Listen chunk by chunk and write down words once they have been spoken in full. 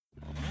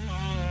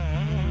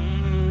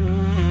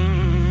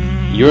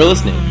You're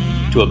listening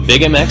to a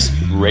Big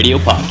MX radio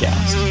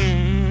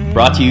podcast.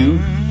 Brought to you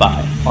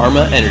by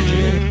Arma Energy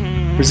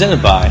Drink.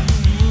 Presented by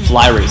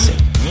Fly Racing,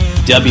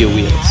 W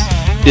Wheels,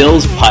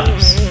 Bill's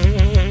Pipes,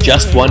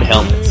 Just One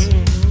Helmets,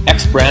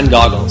 X Brand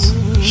Goggles,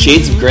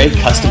 Shades of Grey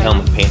Custom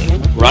Helmet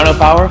Painting, Rhino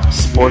Power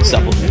Sports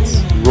Supplements,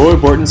 Roy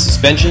Borton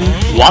Suspension,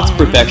 Watts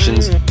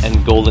Perfections,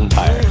 and Golden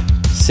Tire.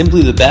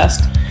 Simply the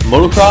best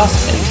motocross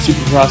and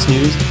supercross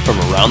news from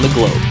around the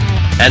globe.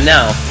 And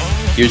now,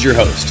 here's your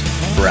host,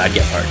 Brad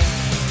Gebhardt.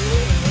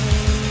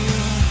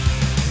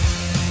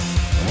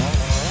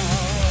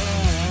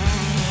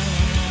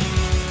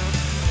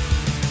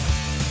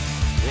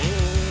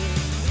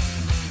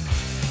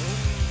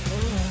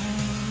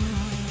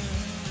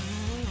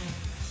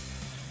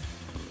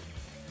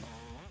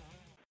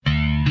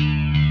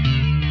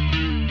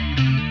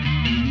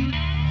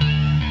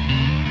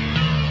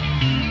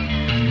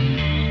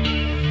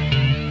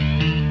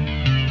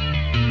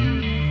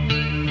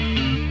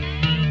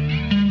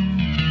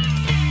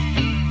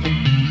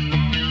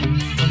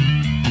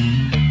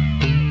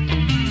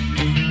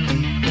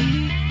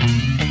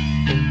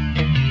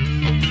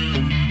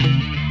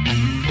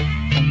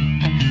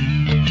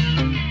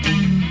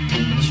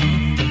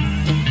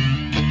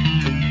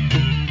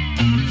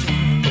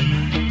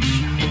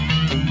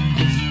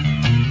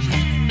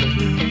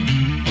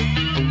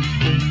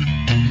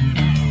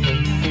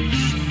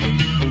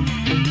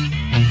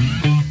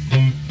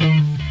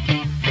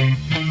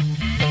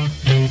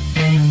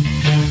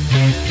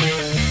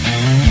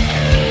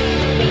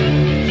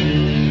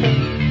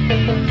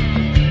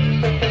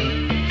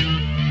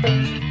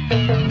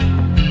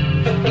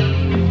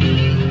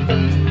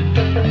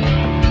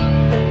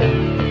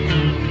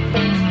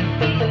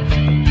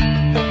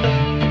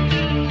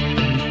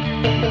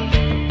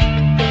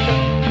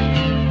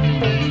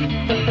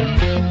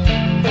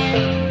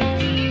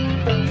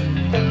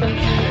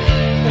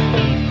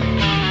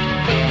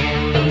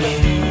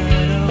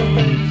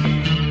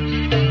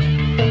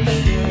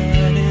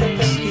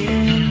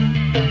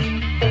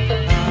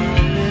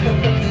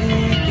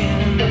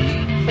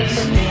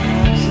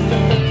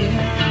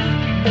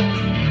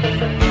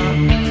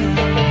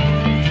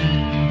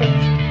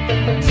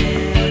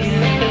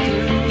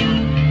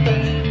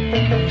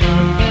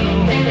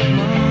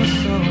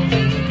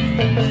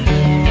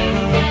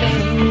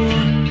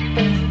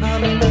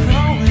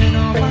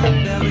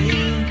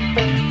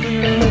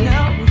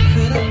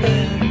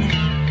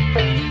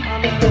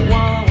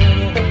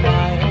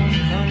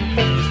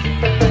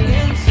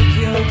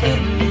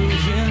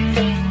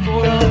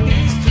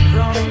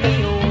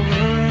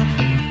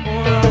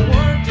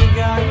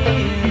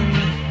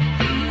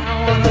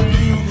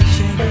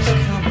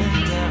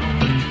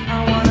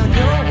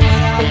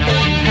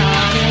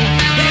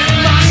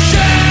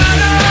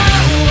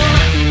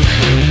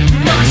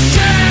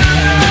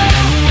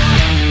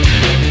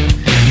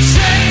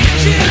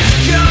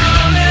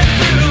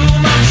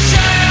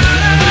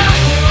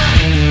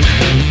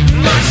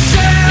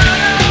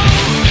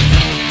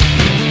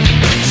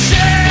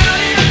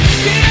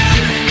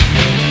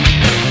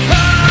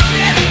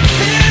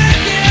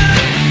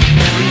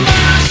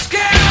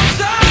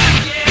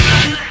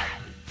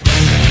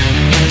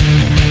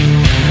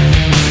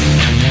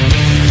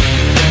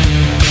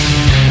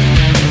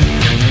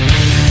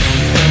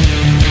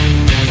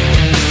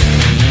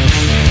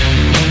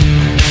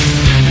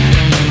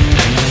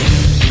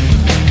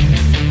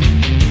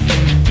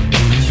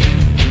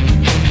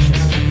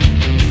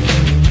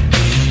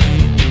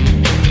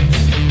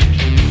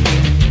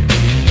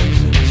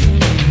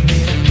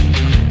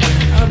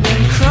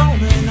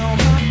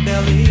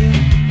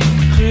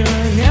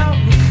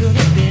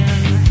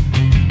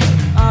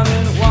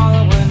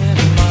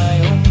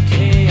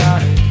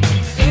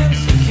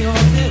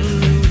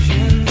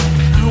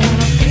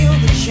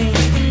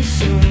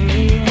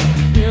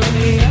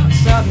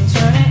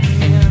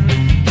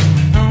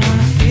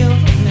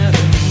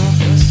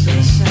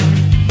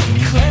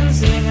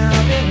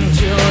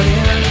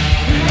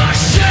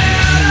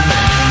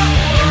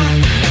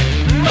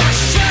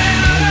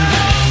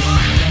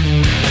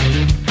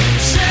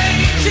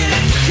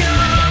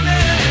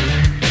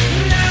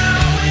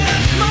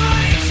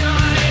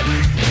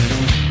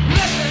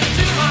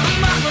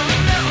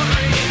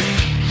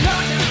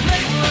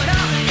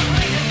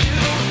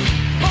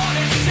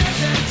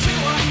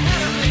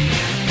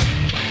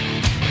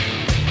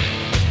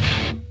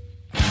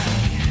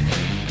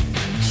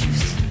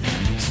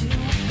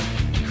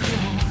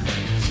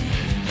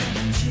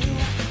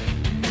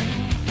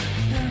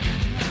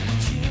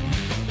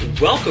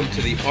 Welcome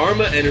to the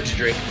Arma Energy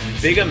Drink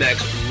Big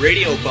MX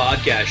radio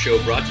podcast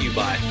show brought to you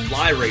by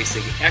Fly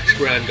Racing, X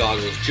Brand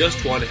Goggles,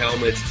 Just One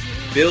Helmets,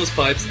 Bill's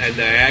Pipes, and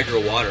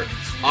Niagara Water.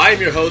 I am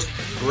your host,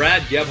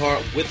 Brad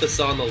Gebhardt. With us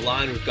on the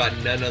line, we've got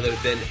none other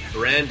than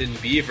Brandon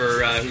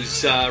Beaver,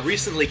 who's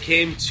recently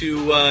came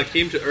to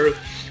Earth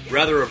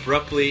rather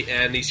abruptly,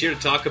 and he's here to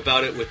talk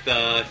about it with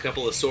a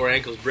couple of sore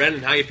ankles.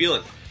 Brandon, how you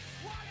feeling?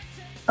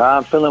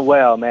 I'm feeling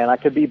well, man. I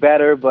could be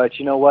better, but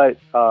you know what?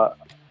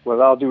 With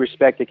all due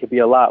respect, it could be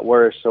a lot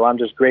worse. So I'm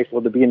just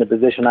grateful to be in the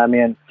position I'm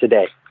in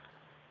today.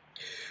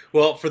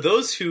 Well, for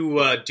those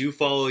who do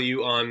follow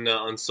you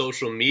on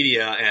social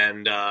media,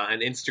 and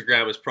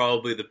Instagram is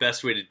probably the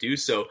best way to do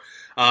so.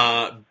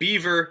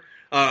 Beaver,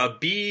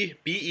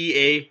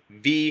 BEAV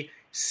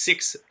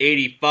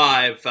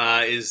 685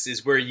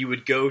 is where you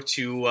would go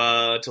to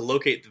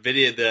locate the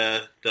video,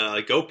 the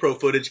GoPro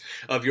footage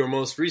of your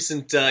most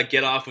recent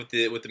get off with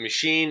the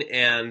machine,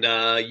 and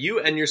you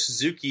and your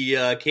Suzuki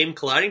came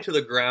colliding to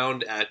the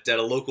ground at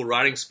a local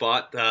riding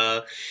spot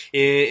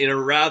in a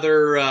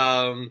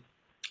rather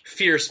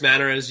fierce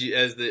manner, as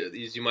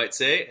you might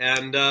say,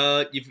 and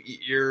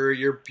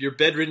you're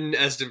bedridden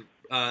as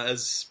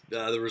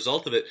the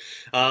result of it.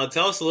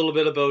 Tell us a little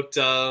bit about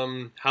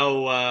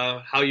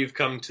how you've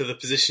come to the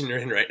position you're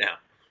in right now.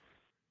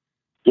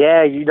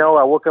 Yeah,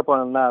 I woke up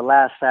on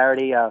last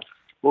Saturday.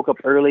 Woke up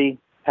early,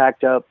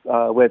 packed up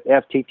with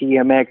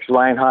FTTMX,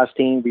 Ryan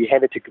Hosteen. We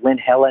headed to Glen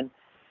Helen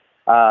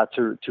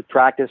to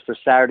practice for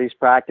Saturday's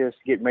practice,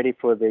 getting ready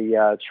for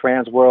the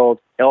Trans World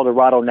El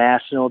Dorado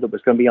National that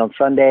was going to be on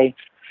Sunday.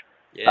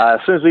 Yeah. As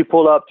soon as we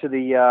pull up to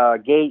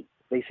the gate,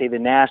 they say the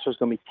National's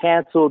going to be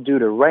canceled due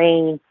to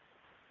rain.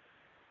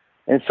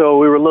 And so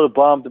we were a little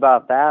bummed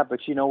about that,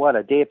 but you know what?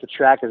 A day at the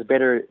track is a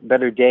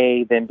better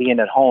day than being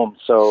at home.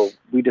 So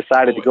we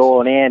decided to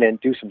go on in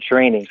and do some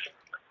training.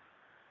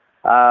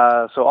 So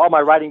all my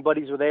riding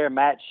buddies were there.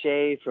 Matt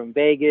Shea from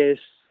Vegas,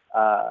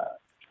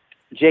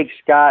 Jake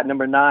Scott,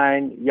 number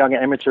 9, young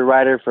amateur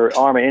rider for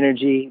Arma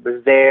Energy,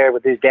 was there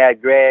with his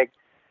dad, Greg.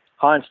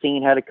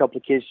 Honstein had a couple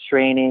of kids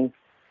training.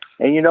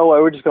 And you know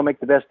what? We're just going to make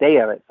the best day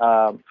of it.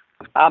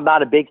 I'm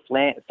not a big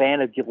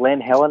fan of Glen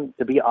Helen,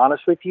 to be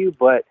honest with you,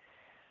 but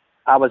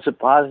I was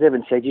positive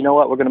and said, you know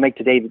what? We're going to make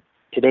today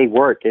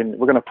work, and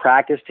we're going to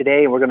practice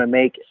today, and we're going to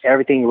make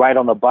everything right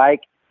on the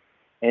bike.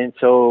 And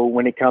so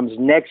when it comes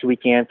next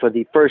weekend for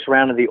the first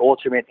round of the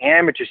Ultimate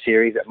Amateur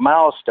Series at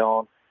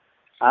Milestone,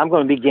 I'm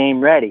going to be game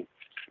ready.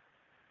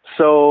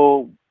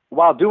 So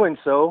while doing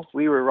so,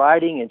 we were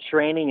riding and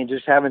training and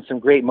just having some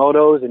great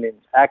motos, and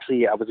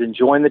actually I was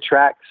enjoying the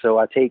track. So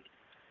I take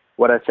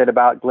what I said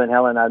about Glen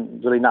Helen.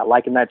 I'm really not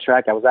liking that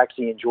track. I was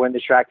actually enjoying the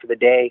track for the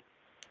day.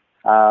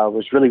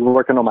 Was really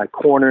working on my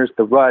corners,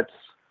 the ruts,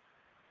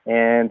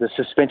 and the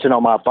suspension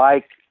on my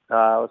bike.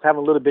 I was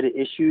having a little bit of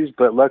issues,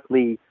 but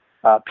luckily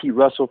Pete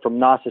Russell from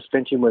NOS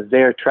Suspension was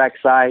there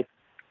trackside.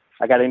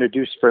 I got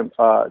introduced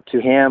to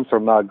him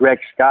from Greg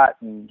Scott,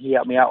 and he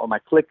helped me out with my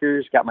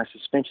clickers, got my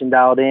suspension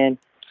dialed in.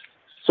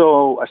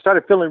 So I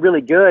started feeling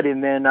really good,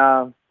 and then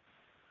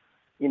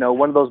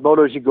one of those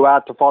motos you go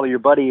out to follow your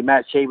buddy.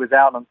 Matt Shea was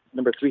out on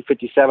number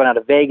 357 out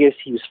of Vegas.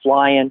 He was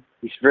flying.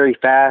 He's very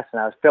fast,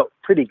 and I felt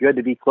pretty good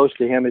to be close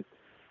to him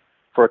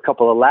for a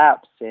couple of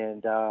laps.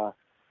 And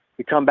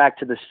we come back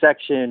to the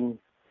section.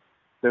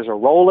 There's a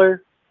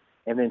roller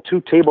and then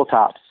 2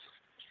 tabletops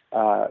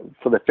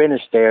for the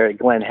finish there at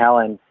Glen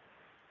Helen.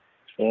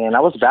 And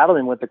I was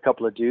battling with a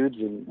couple of dudes,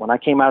 and when I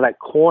came out of that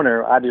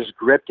corner, I just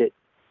gripped it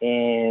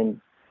and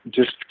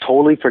just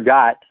totally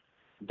forgot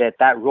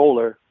that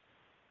roller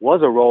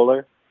was a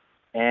roller,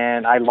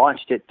 and I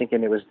launched it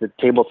thinking it was the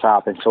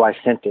tabletop, and so I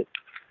sent it.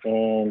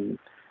 And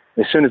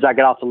as soon as I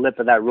got off the lip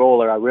of that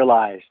roller, I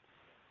realized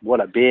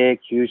what a big,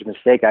 huge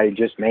mistake I had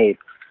just made.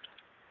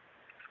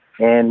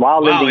 And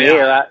while in the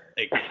air,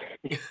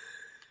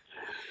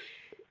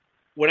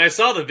 when I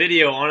saw the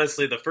video,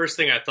 honestly, the first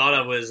thing I thought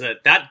of was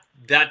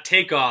that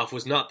takeoff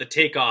was not the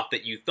takeoff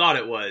that you thought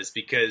it was,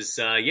 because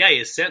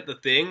you sent the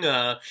thing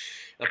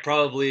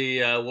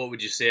probably what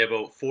would you say,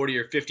 about 40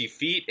 or 50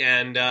 feet,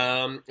 and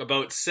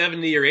about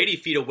 70 or 80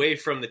 feet away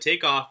from the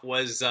takeoff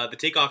was the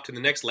takeoff to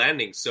the next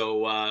landing.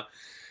 So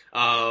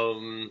what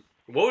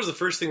was the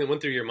first thing that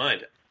went through your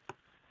mind?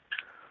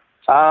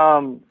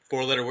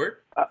 4-letter word?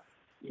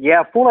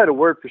 Yeah, 4-letter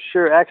word for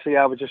sure. Actually,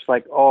 I was just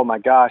like, oh my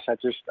gosh, I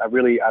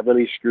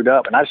really screwed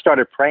up. And I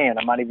started praying.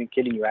 I'm not even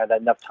kidding you. I had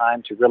enough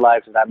time to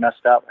realize that I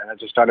messed up, and I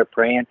just started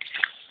praying.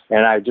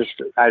 And I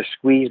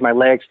squeezed my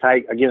legs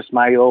tight against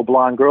my old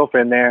blonde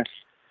girlfriend there.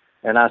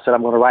 And I said,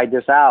 I'm going to ride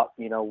this out.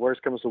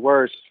 Worst comes to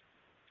worst.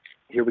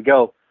 Here we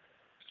go.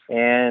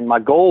 And my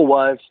goal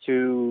was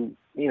to,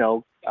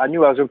 I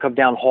knew I was going to come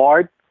down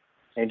hard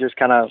and just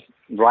kind of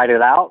ride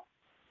it out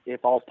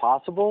if all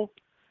possible.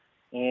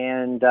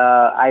 And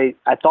I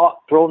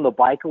thought throwing the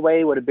bike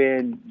away would have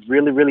been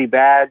really, really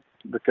bad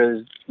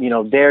because,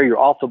 there you're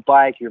off the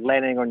bike, you're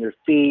landing on your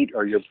feet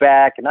or your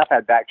back. And I've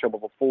had back trouble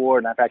before,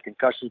 and I've had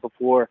concussions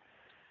before.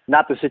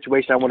 Not the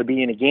situation I want to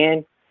be in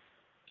again.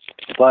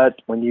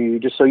 But when you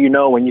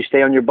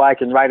stay on your bike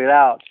and ride it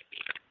out,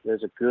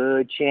 there's a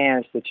good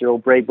chance that you'll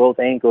break both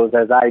ankles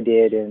as I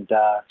did. And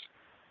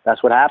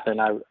that's what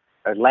happened. I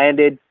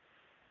landed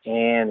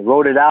and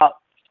rode it out.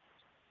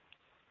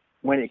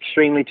 Went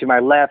extremely to my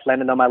left,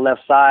 landed on my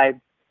left side,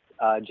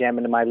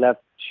 jamming my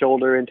left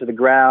shoulder into the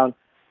ground,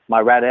 my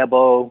right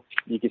elbow,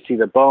 you could see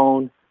the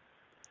bone.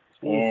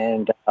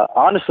 And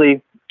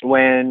honestly,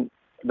 when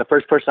the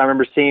first person I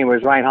remember seeing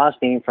was Ryan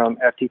Hosteen from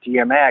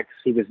FTTMX,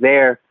 he was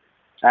there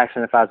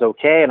asking if I was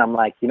okay, and I'm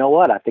like, you know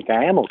what, I think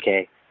I am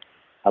okay.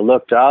 I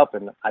looked up,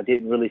 and I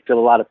didn't really feel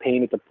a lot of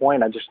pain at the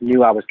point. I just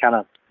knew I was kind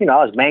of, I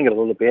was mangled a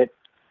little bit.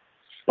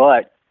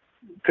 but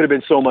could have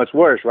been so much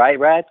worse, right,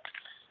 Brad?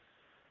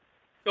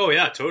 Oh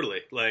yeah,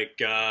 totally.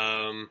 Like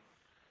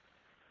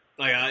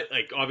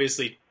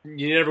obviously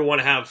you never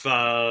want to have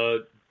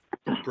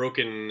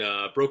broken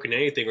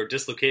anything or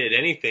dislocated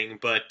anything,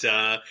 but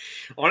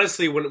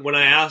honestly, when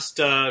I asked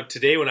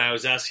today, when I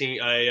was asking,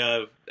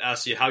 I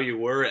asked you how you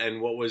were and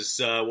what was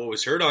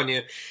hurt on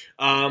you.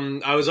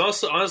 I was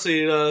also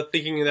honestly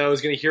thinking that I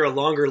was going to hear a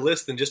longer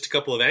list than just a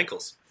couple of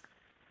ankles.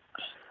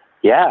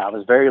 Yeah, I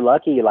was very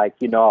lucky. Like,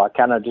 I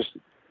kind of just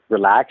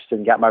relaxed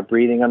and got my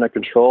breathing under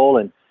control,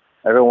 and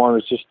everyone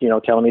was just,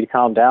 telling me to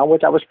calm down,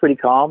 which I was pretty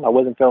calm. I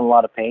wasn't feeling a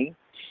lot of pain.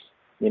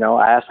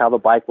 I asked how the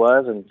bike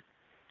was, and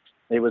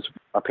it was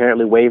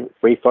apparently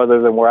way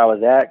further than where I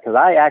was at, because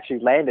I actually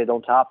landed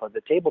on top of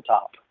the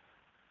tabletop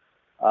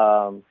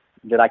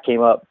that I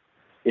came up.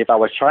 If I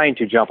was trying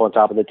to jump on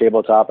top of the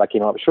tabletop, I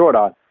came up short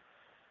on.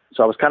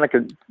 So I was kind of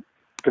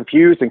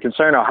confused and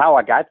concerned on how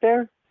I got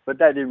there, but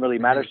that didn't really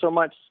matter so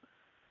much.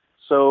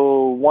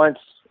 So once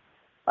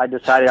I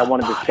decided I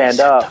wanted to stand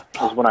up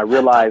is when I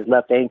realized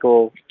left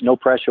ankle, no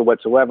pressure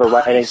whatsoever,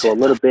 right ankle a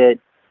little bit.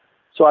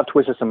 So I've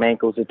twisted some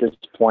ankles at this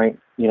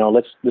point.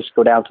 Let's just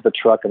go down to the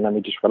truck and let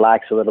me just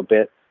relax a little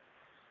bit.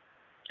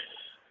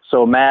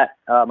 So Matt,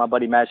 my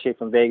buddy Matt Shea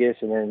from Vegas,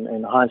 and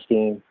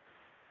Hanstein,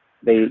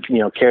 they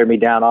carried me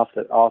down off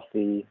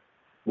the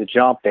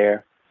jump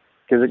there,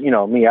 because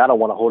me, I don't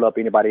want to hold up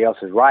anybody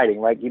else's riding,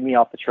 right? Get me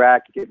off the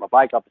track, get my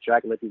bike off the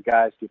track, and let these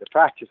guys do the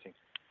practicing.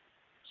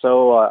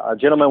 So a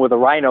gentleman with a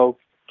Rhino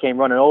came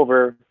running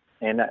over,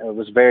 and it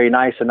was very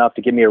nice enough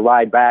to give me a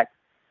ride back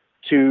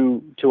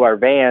to our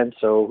van.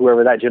 So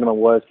whoever that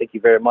gentleman was, thank you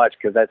very much,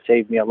 because that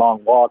saved me a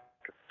long walk,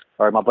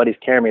 or my buddies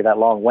carrying me that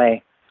long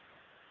way.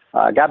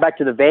 I got back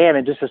to the van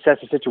and just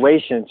assessed the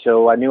situation.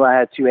 So I knew I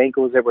had two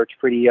ankles that were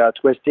pretty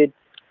twisted.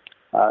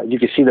 You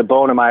could see the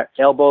bone in my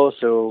elbow,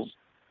 so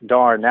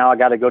darn, now I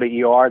got to go to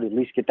ER to at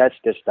least get that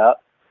stitched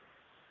up.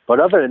 But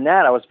other than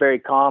that, I was very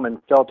calm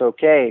and felt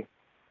okay.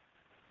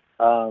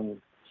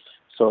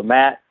 So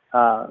Matt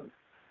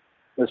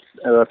was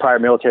a prior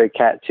military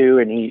cat too,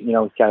 and he,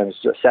 kind of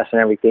was assessing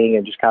everything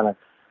and just kind of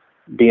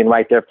being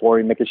right there for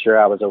me, making sure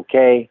I was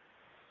okay.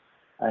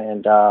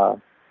 And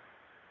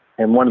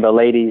one of the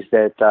ladies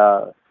that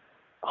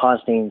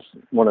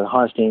one of the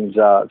Hanstein's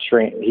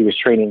he was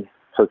training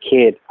her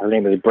kid. Her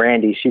name was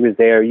Brandy. She was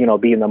there,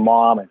 being the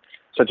mom and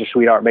such a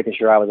sweetheart, making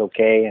sure I was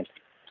okay.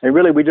 And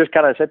really, we just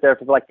kind of sat there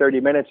for like 30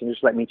 minutes and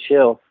just let me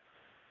chill.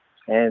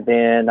 And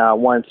then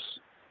once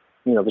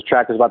the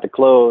track was about to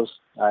close,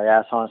 I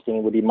asked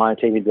Hanstein, would he mind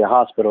taking me to the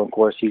hospital? Of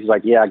course, he's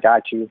like, yeah, I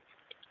got you.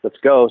 Let's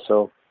go.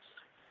 So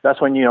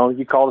that's when,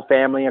 you call the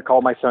family. I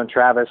called my son,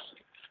 Travis,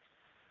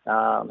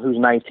 who's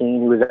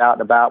 19. He was out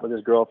and about with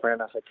his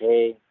girlfriend. I was like,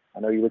 hey, I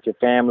know you're with your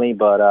family,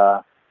 but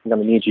I'm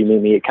going to need you to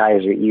meet me at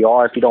Kaiser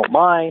ER if you don't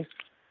mind.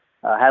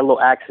 I had a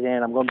little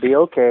accident. I'm going to be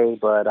okay,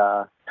 but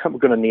I'm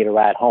going to need a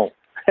ride home.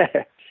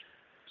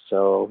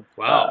 So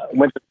wow.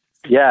 Went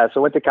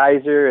to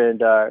Kaiser,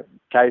 and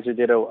Kaiser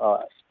did a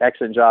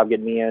excellent job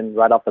getting me in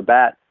right off the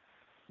bat.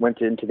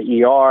 Went into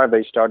the ER.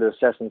 They started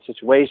assessing the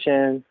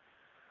situation.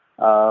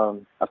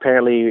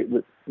 Apparently,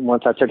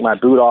 once I took my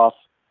boot off,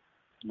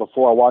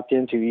 before I walked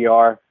into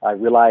ER, I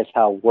realized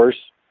how worse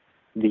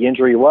the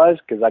injury was,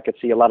 because I could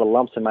see a lot of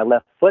lumps in my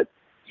left foot.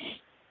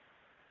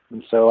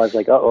 And so I was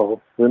like,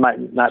 uh-oh, we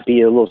might not be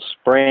a little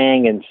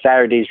sprain, and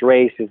Saturday's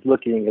race is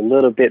looking a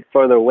little bit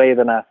further away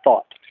than I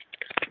thought.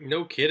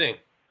 No kidding.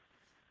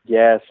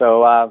 Yeah,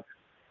 so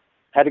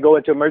had to go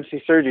into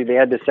emergency surgery. They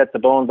had to set the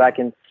bone back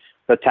in,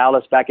 the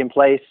talus back in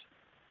place.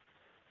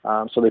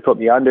 So they put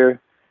me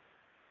under.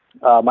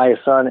 My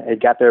son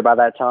had got there by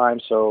that time,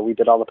 so we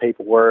did all the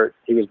paperwork.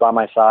 He was by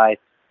my side.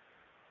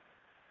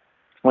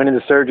 Went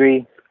into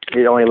surgery.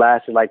 It only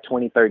lasted like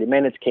 20, 30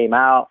 minutes, came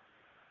out.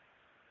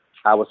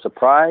 I was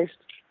surprised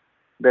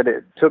that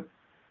it took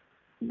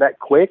that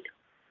quick.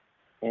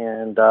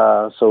 And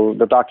so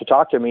the doctor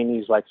talked to me, and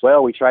he's like,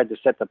 well, we tried to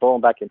set the bone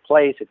back in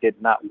place. It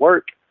did not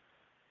work.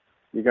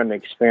 You're going to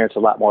experience a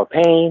lot more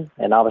pain.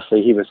 And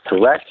obviously he was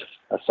correct.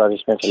 I started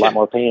experiencing a lot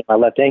more pain in my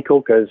left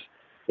ankle because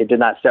it did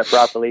not set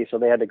properly. So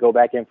they had to go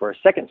back in for a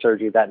second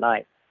surgery that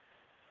night.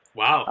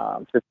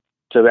 Wow.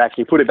 To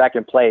actually put it back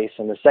in place.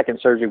 And the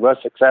second surgery was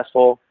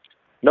successful.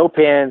 No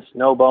pins,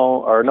 no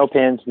bone, or no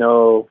pins,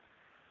 no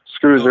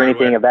screws or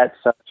anything of that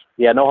such.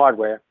 Yeah, no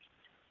hardware.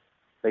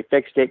 They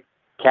fixed it,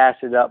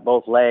 casted up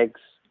both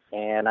legs,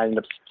 and I ended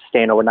up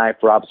staying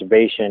overnight for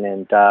observation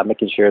and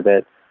making sure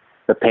that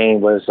the pain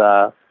was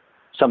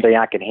something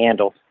I could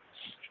handle.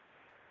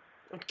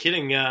 I'm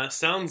kidding.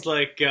 Sounds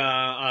like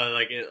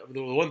the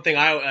one thing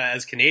I,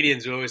 as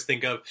Canadians, we always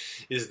think of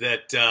is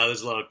that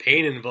there's a lot of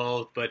pain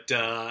involved. But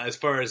as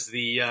far as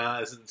the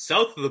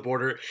south of the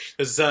border,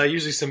 there's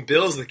usually some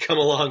bills that come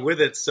along with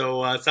it.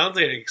 So it sounds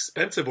like an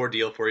expensive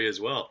ordeal for you as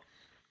well.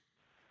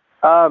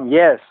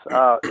 Yes.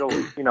 I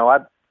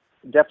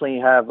definitely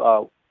have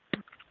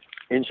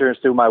insurance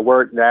through my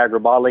work, Niagara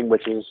Bottling,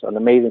 which is an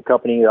amazing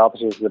company.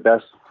 Obviously, it's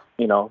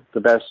the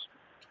best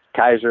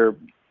Kaiser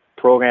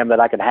program that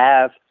I could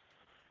have.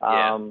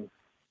 Yeah.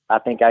 I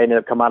think I ended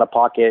up coming out of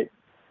pocket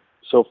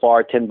so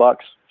far $10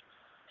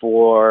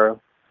 for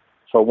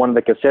one of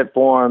the consent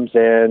forms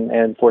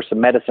and for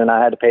some medicine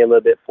I had to pay a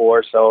little bit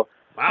for. So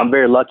Wow. I'm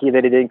very lucky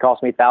that it didn't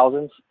cost me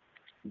thousands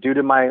due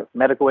to my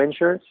medical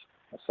insurance.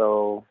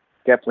 So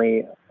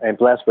definitely am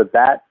blessed with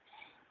that.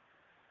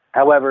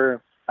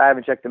 However, I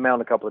haven't checked the mail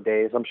in a couple of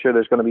days. I'm sure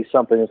there's going to be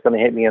something that's going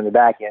to hit me in the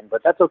back end,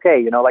 but that's okay.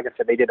 You know, like I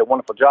said, they did a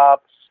wonderful job.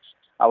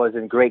 I was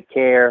in great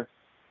care.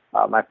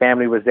 My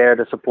family was there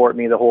to support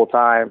me the whole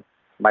time.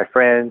 My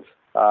friends,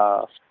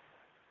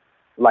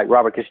 like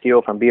Robert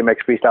Castillo from BMX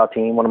Freestyle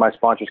Team, one of my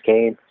sponsors,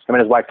 came. Him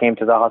and his wife came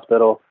to the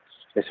hospital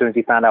as soon as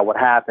he found out what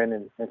happened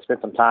and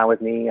spent some time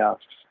with me.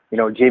 You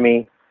know,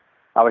 Jimmy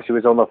obviously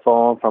was on the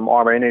phone from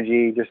Armor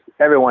Energy. Just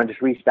everyone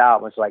just reached out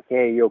and was like,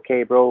 "Hey, you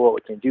okay, bro? What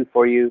we can do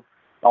for you?"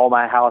 All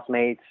my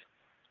housemates.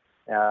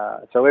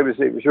 So it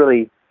was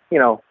really, you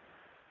know,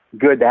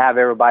 good to have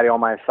everybody on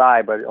my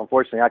side. But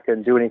unfortunately, I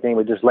couldn't do anything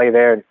but just lay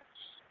there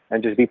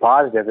and just be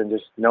positive and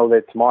just know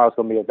that tomorrow's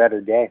going to be a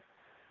better day.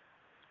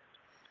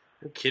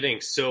 No kidding.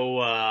 So,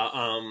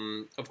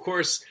 of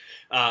course,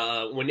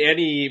 when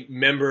any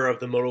member of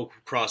the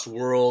motocross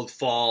world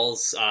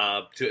falls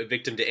to a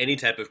victim to any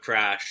type of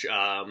crash,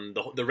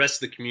 the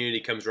rest of the community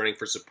comes running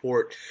for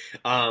support.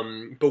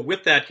 But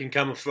with that can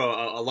come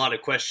a lot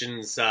of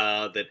questions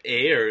that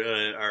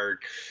are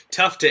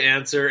tough to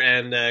answer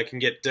and can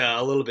get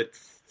a little bit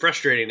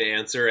frustrating to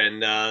answer,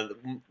 and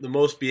the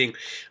most being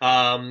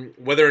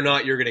whether or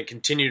not you're going to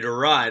continue to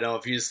ride.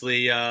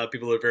 Obviously,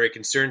 people are very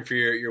concerned for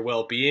your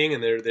well-being,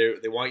 and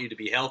they want you to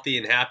be healthy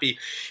and happy.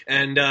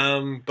 And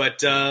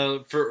but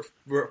for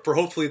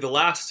hopefully the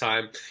last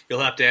time,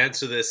 you'll have to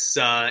answer this.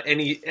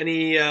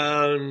 Any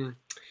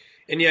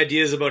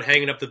ideas about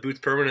hanging up the boots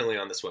permanently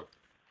on this one?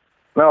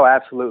 No,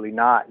 absolutely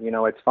not. You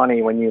know, it's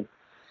funny when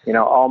you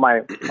know, all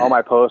my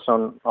posts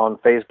on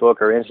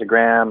Facebook or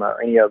Instagram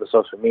or any other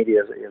social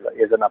media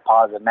is in a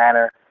positive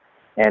manner,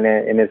 and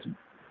it's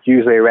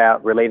usually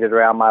related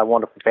around my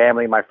wonderful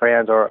family, my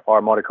friends, or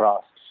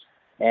motocross.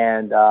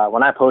 And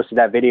when I posted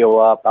that video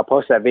up, I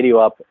posted that video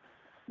up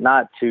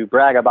not to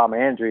brag about my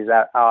injuries,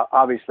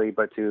 obviously,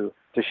 but to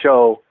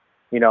show,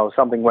 you know,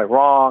 something went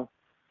wrong,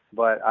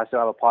 but I still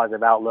have a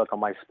positive outlook on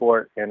my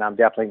sport, and I'm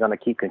definitely going to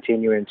keep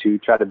continuing to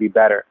try to be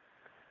better.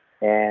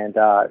 And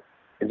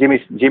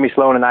Jimmy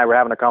Sloan and I were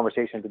having a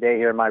conversation today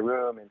here in my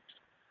room,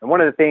 and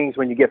one of the things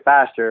when you get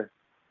faster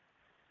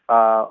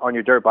on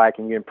your dirt bike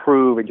and you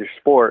improve in your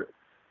sport,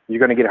 you're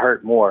going to get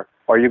hurt more,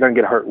 or you're going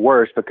to get hurt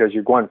worse because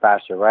you're going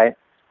faster, right?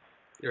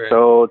 Right.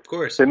 So of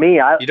course, to me,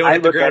 you don't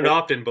hit the ground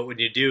often, but when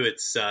you do,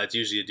 it's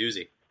usually a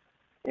doozy.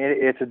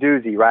 It's a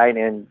doozy, right?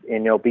 And you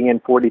know,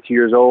 being 42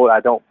 years old, I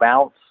don't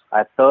bounce,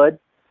 I thud.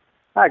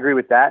 I agree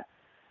with that,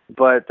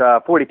 but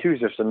 42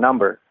 is just a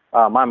number.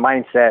 My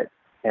mindset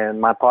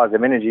and my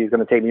positive energy is going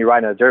to take me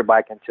riding a dirt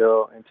bike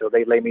until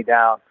they lay me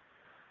down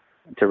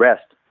to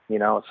rest, you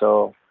know.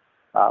 So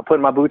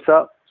putting my boots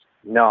up,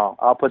 no,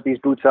 I'll put these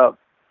boots up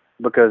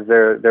because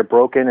they're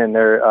broken and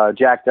they're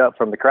jacked up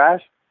from the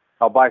crash.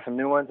 I'll buy some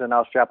new ones and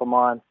I'll strap them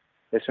on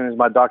as soon as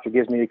my doctor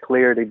gives me the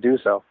clear to do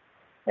so.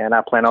 And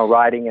I plan on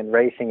riding and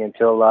racing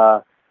until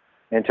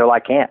I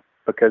can't,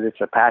 because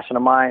it's a passion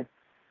of mine.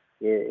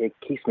 It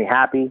keeps me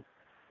happy.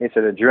 It's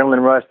an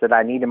adrenaline rush that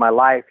I need in my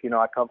life. You know,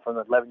 I come from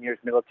 11 years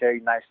military,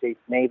 United States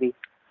Navy,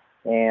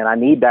 and I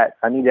need that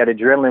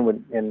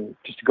adrenaline and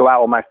just to go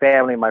out with my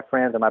family, my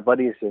friends, and my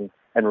buddies and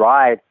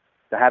ride,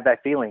 to have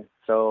that feeling.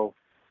 So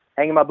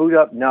hanging my boot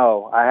up,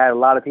 no. I had a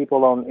lot of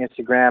people on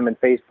Instagram and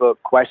Facebook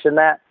question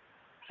that,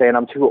 saying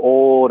I'm too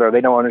old or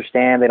they don't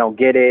understand, they don't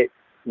get it,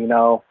 you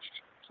know.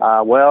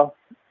 Well,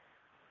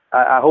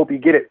 I hope you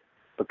get it,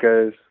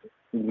 because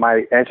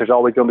my answer is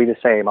always going to be the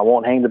same. I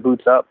won't hang the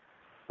boots up.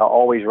 I'll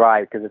always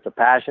ride, because it's a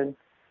passion,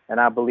 and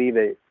I believe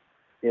that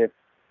if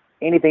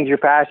anything's your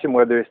passion,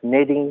 whether it's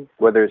knitting,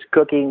 whether it's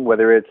cooking,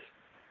 whether it's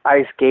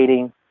ice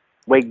skating,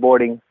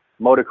 wakeboarding,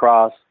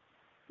 motocross,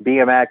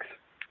 BMX,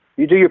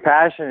 you do your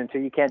passion until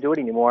you can't do it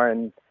anymore,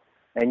 and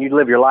you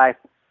live your life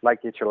like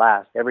it's your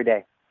last every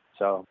day.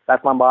 So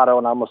that's my motto,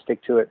 and I'm going to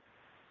stick to it.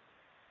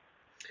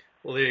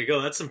 Well, there you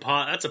go. That's a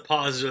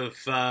positive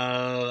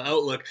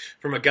outlook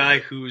from a guy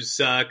who's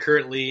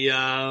currently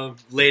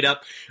laid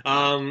up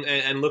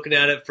and looking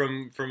at it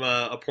from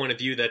a point of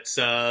view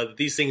that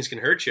these things can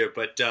hurt you.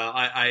 But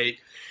I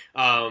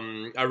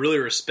really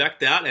respect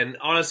that, and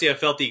honestly, I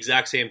felt the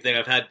exact same thing.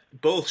 I've had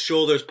both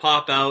shoulders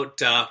pop out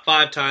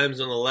 5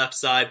 times on the left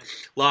side,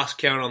 lost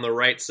count on the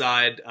right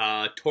side,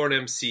 torn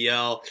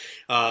MCL,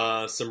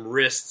 some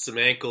wrists, some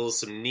ankles,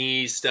 some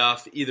knee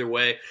stuff, either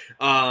way.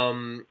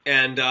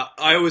 And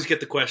I always get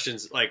the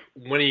questions like,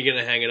 when are you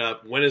going to hang it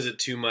up? When is it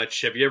too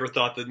much? Have you ever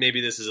thought that maybe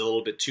this is a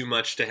little bit too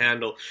much to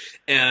handle,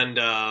 and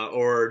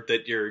or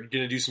that you're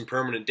going to do some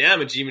permanent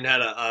damage? You even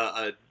had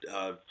a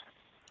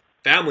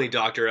family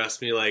doctor asked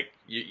me, like,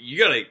 you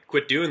got to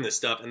quit doing this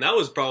stuff. And that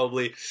was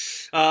probably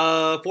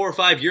 4 or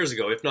 5 years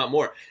ago, if not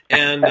more.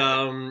 And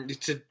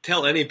to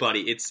tell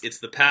anybody, it's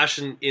the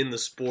passion in the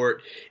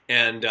sport.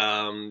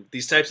 And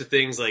these types of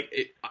things,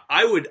 like,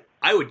 I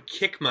I would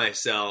kick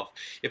myself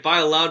if I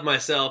allowed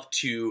myself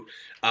to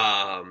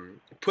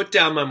put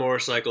down my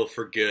motorcycle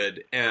for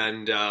good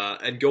and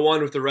go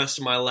on with the rest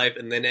of my life,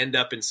 and then end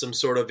up in some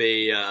sort of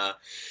a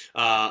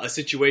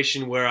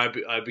situation where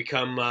I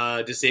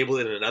become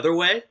disabled in another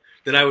way.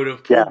 That I would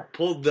have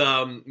pulled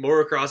the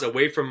motocross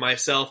away from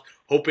myself,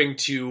 hoping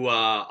to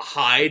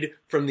hide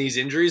from these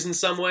injuries in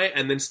some way,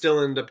 and then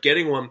still end up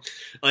getting one.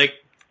 Like,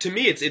 to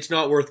me, it's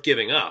not worth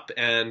giving up,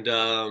 and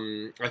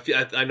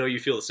I know you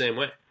feel the same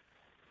way.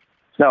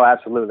 No,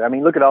 absolutely. I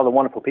mean, look at all the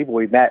wonderful people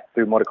we've met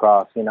through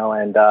motocross, you know,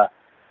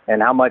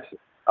 and how much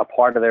a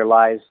part of their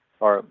lives,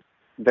 or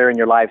they're in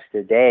your lives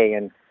today,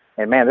 and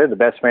man, they're the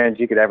best friends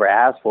you could ever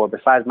ask for.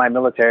 Besides my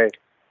military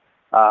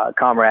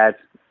comrades,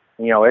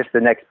 you know, it's the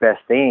next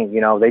best thing.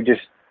 You know, they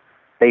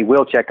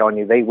will check on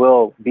you. They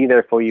will be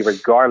there for you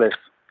regardless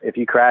if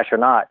you crash or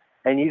not.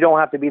 And you don't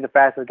have to be the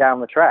fastest guy on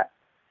the track.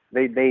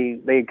 They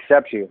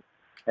accept you.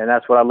 And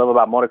that's what I love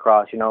about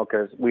motocross, you know,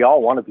 because we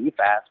all want to be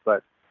fast,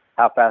 but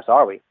how fast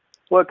are we?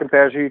 Well, it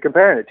compares who you're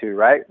comparing it to,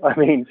 right? I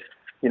mean,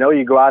 you know,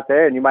 you go out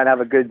there and you might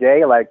have a good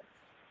day. Like,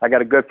 I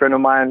got a good friend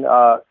of mine,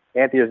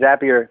 Anthony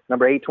Zapier,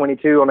 number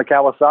 822 on the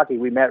Kawasaki.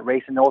 We met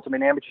racing the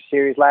Ultimate Amateur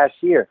Series last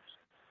year.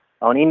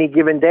 On any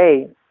given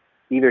day,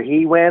 either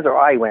he wins or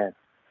I win,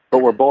 but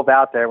we're both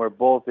out there. And we're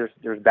both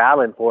there's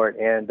battling for it,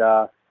 and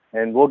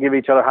we'll give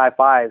each other high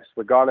fives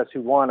regardless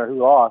who won or who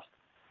lost.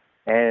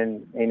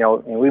 And you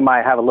know, and we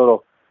might have a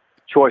little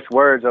choice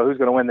words of who's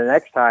going to win the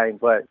next time,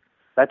 but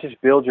that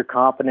just builds your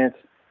confidence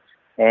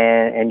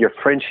and your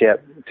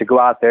friendship to go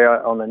out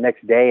there on the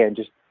next day and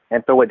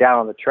throw it down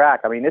on the track.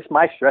 I mean, it's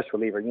my stress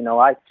reliever. You know,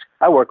 I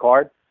work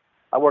hard.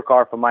 I work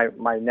hard for my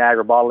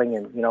Niagara Bottling,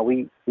 and you know,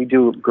 we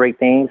do great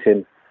things.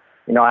 And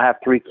you know, I have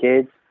 3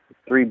 kids.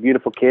 3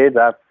 beautiful kids.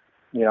 I've,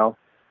 you know,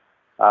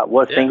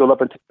 was single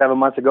up until 7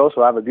 months ago,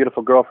 so I have a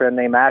beautiful girlfriend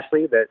named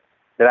Ashley that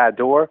I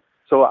adore.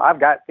 So I've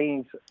got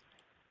things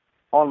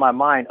on my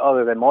mind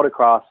other than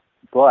motocross,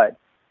 but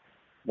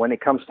when it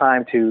comes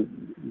time to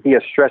be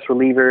a stress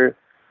reliever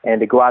and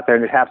to go out there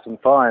and just have some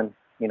fun,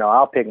 you know,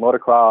 I'll pick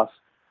motocross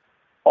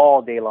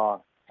all day long.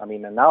 I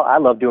mean, and I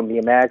love doing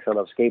BMX, I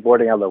love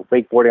skateboarding, I love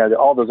wakeboarding, I do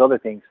all those other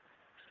things.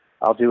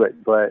 I'll do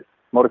it, but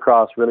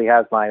motocross really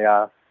has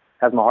my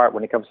heart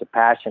when it comes to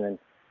passion, and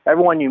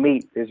everyone you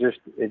meet is just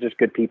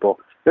good people.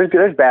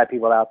 There's bad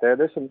people out there.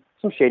 There's some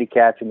shady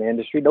cats in the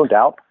industry, no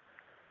doubt.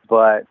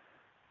 But,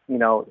 you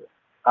know,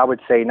 I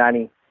would say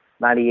 98%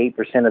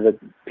 of the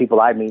people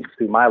I meet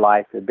through my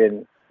life have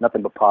been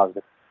nothing but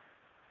positive.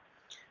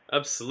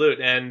 Absolute.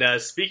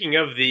 And speaking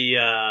of the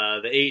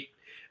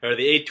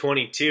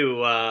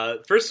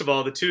 822. First of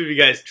all, the two of you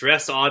guys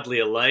dress oddly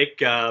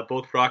alike,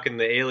 both rocking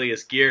the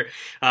Alias gear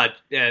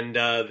and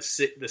the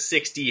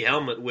 6D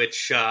helmet,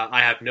 which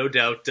I have no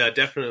doubt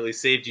definitely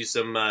saved you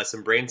some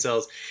brain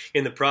cells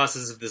in the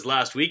process of this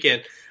last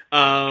weekend.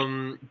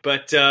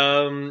 But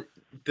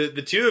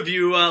the two of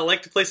you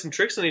like to play some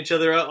tricks on each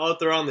other out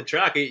there on the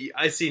track.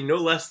 I see no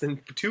less than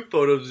 2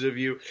 photos of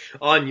you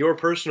on your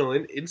personal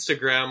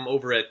Instagram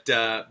over at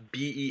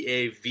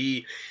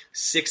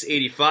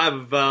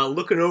BEAV685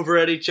 looking over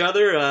at each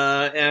other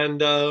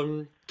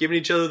and giving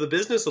each other the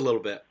business a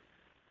little bit.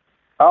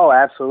 Oh,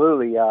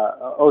 absolutely.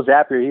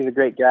 Zapier, he's a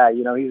great guy.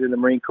 You know, he's in the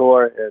Marine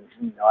Corps, and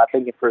you know, I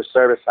thank him for his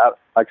service.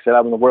 Like I said,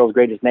 I'm in the world's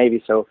greatest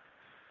Navy, so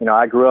you know,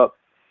 I grew up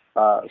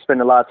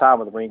spending a lot of time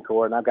with the Marine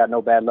Corps, and I've got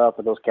no bad love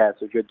for those cats.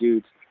 They're good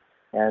dudes.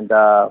 And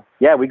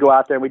yeah, we go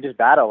out there and we just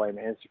battle, and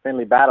it's a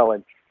friendly battle.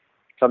 And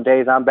some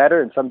days I'm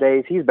better, and some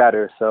days he's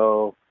better.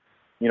 So,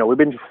 you know, we've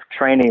been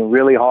training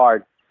really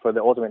hard for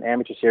the Ultimate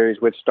Amateur Series,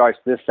 which starts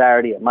this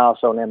Saturday at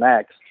Milestone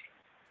MX,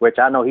 which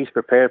I know he's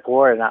prepared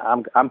for, and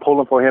I'm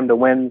pulling for him to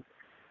win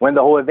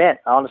the whole event,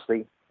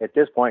 honestly, at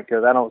this point,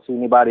 because I don't see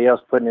anybody else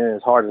putting in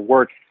as hard as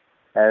work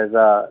as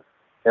I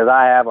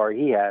have or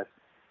he has.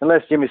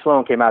 Unless Jimmy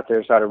Sloan came out there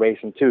and started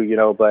racing too, you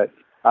know, but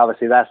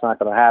obviously that's not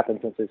going to happen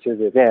since it's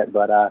his event.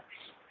 But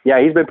yeah,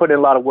 he's been putting in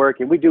a lot of work,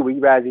 and we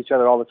ride each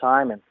other all the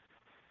time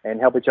and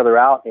help each other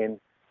out.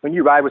 And when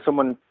you ride with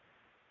someone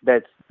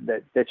that's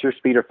your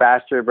speed or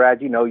faster,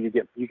 Brad, you know, you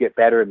get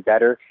better and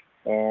better,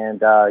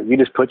 and you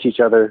just push each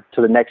other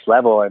to the next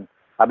level. And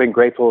I've been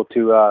grateful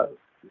to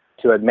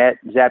have met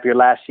Zapier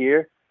last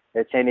year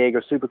at San Diego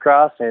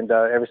Supercross, and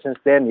ever since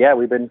then, yeah,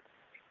 we've been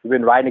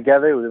riding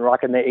together. We've been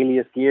rocking the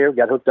Alias gear. We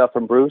got hooked up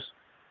from Bruce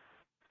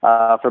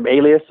from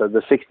Alias, so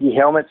the 6D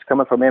helmets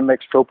coming from MX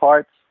Pro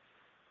Parts.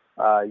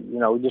 You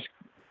know, just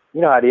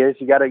you know how it is.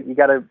 You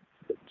gotta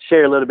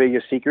share a little bit of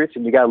your secrets,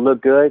 and you gotta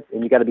look good,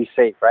 and you gotta be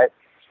safe, right?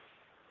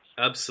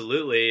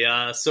 Absolutely.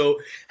 So,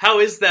 how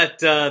is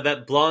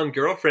that blonde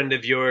girlfriend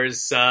of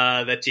yours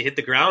that you hit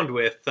the ground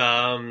with?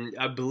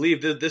 I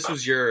believe that this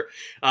was your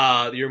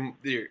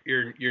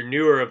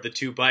newer of the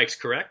 2 bikes,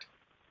 correct?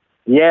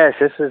 Yes,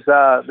 this is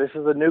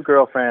a new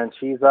girlfriend.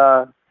 She's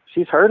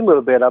hurt a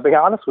little bit. I'll be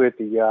honest with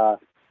you. I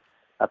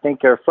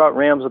think her front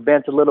rims are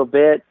bent a little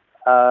bit.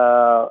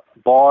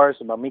 Bars,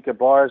 my Mika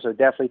bars are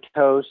definitely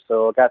toast.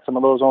 So I got some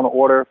of those on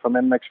order from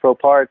MX Pro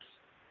Parts.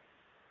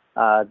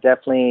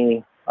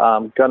 Definitely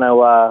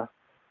gonna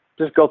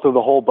just go through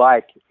the whole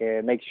bike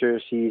and make sure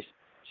she's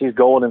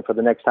golden for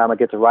the next time I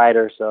get to ride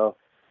her. So,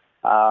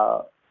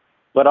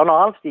 but on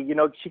honesty, you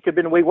know, she could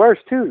have been way worse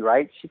too,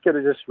 right? She could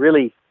have just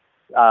really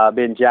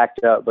been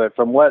jacked up. But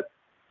from what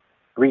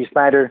Bree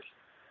Snyder,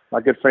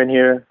 my good friend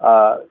here,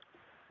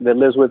 that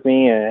lives with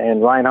me,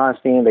 and Ryan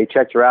Honstein, they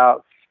checked her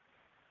out,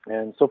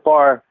 and so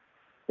far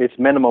it's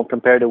minimal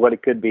compared to what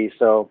it could be.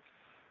 So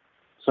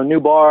new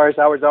bars.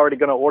 I was already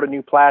going to order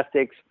new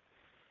plastics.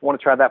 I want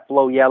to try that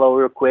Flow Yellow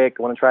real quick.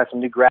 I want to try some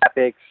new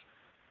graphics.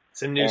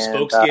 Some new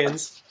spoke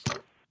skins.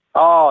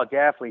 Oh,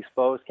 definitely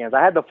spoke skins.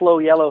 I had the Flow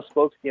Yellow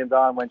spoke skins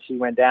on when she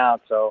went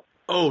down. So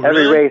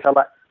every really? race,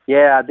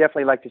 I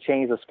definitely like to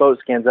change the spoke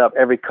skins up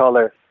every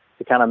color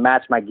to kind of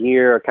match my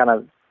gear or kind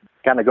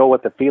of go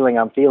with the feeling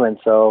I'm feeling.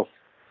 So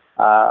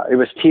it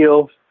was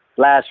teal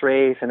last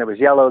race, and it was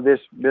yellow this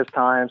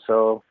time.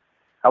 So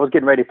I was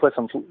getting ready to put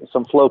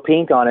some Flow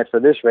Pink on it for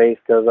this race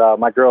because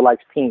my girl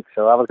likes pink.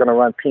 So I was going to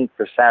run pink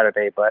for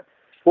Saturday, but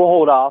we'll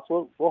hold off.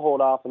 We'll hold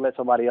off and let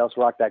somebody else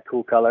rock that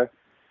cool color,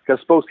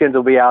 because spoke skins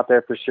will be out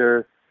there for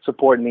sure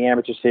supporting the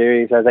amateur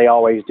series as they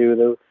always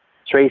do.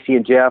 Tracy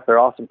and Jeff, they're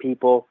awesome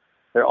people.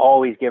 They're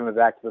always giving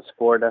back to the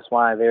sport. That's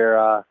why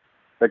they're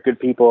good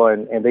people,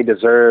 and they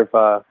deserve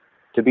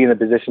to be in the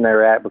position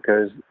they're at,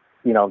 because,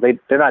 you know,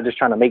 they're not just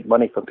trying to make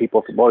money from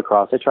people for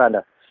motocross. They're trying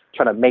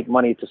to make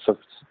money to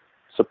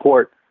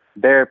support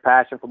their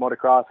passion for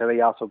motocross, and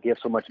they also give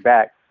so much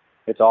back.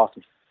 It's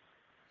awesome.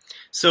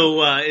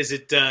 So is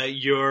it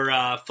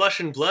your flesh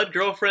and blood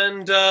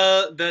girlfriend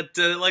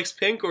that likes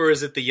pink, or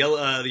is it the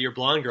your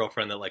blonde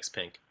girlfriend that likes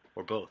pink,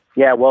 or both?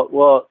 Yeah,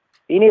 well,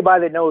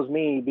 anybody that knows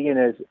me, being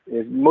as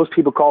most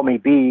people call me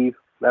Beeve,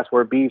 that's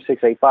where Beeve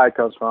 685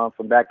 comes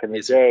from back in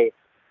the day.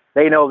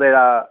 They know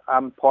that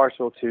I'm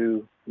partial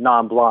to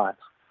non-blondes.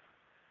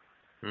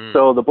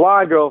 So the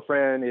blonde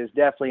girlfriend is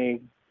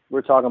definitely,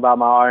 we're talking about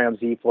my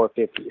RMZ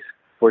 450s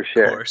for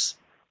sure.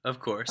 Of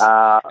course.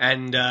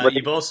 And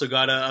you've also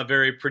got a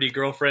very pretty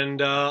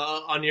girlfriend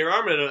on your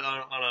arm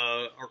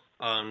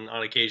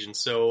on occasion.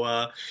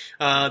 So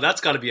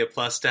that's got to be a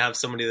plus to have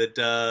somebody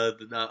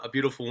a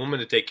beautiful woman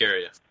to take care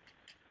of you.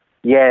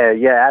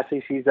 Yeah.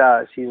 Actually,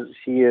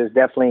 she is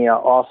definitely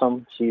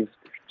awesome. She's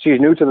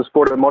new to the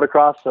sport of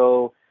motocross.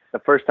 So the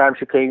first time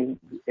she came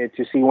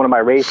to see one of my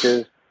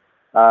races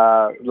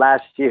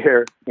last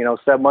year,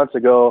 7 months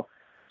ago,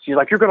 she's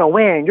like, "You're gonna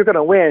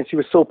win." She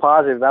was so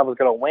positive I was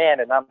gonna win,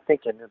 and I'm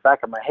thinking in the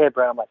back of my head,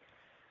 Brad, I'm like,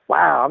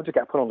 "Wow, I'm just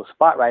got put on the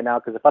spot right now,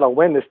 because if I don't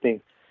win this thing,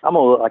 I'm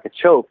gonna look like a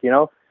choke,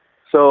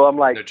 So I'm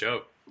like, no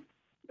joke.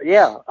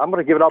 Yeah, I'm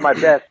gonna give it all my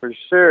best for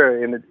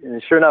sure.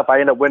 And sure enough, I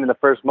ended up winning the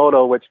first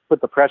moto, which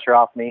put the pressure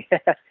off me.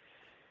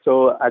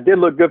 So I did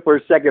look good for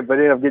a second, but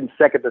ended up getting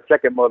second the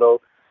second moto,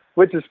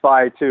 which is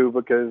fine too,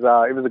 because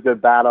it was a good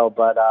battle.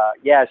 But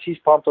yeah, she's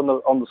pumped on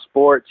the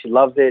sport. She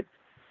loves it.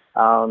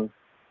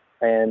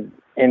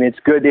 And it's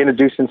good to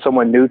introducing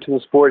someone new to the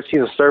sport.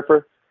 She's a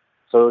surfer,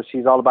 so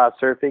she's all about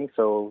surfing.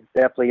 So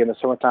definitely in the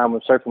summertime,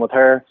 I'm surfing with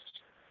her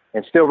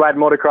and still riding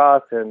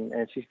motocross,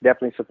 and she's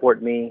definitely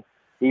supporting me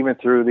even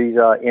through these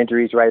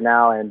injuries right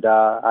now. And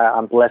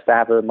I'm blessed to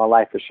have her in my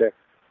life for sure.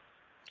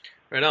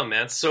 Right on,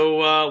 man.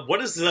 So what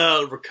does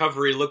the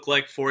recovery look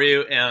like for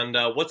you, and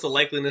what's the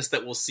likeliness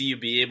that we'll see you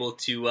be able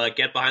to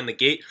get behind the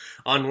gate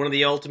on one of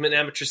the Ultimate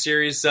Amateur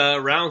Series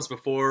rounds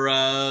before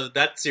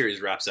that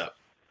series wraps up?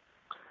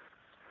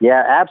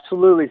 Yeah,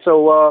 absolutely.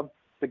 So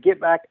to get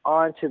back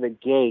onto the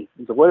gate,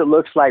 what it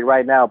looks like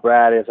right now,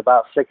 Brad, is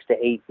about 6 to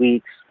 8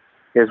 weeks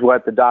is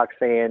what the doc's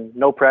saying.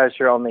 No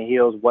pressure on the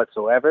heels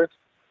whatsoever.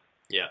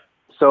 Yeah.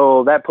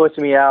 So that puts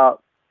me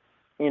out,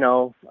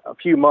 a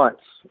few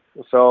months.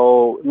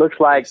 So it looks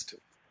like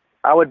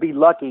I would be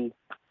lucky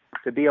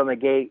to be on the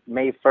gate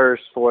May 1st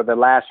for the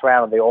last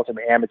round of the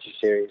Ultimate Amateur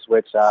Series,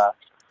 which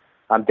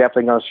I'm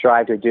definitely going to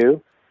strive to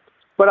do.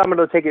 But I'm going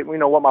to take it,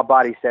 what my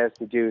body says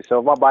to do. So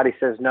if my body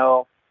says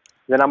no,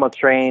 then I'm going to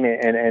train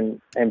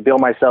and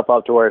build myself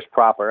up to where it's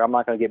proper. I'm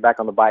not going to get back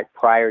on the bike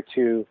prior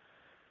to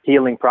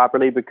healing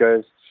properly,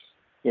 because,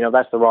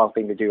 that's the wrong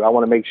thing to do. I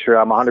want to make sure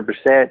I'm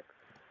 100%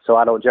 so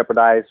I don't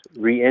jeopardize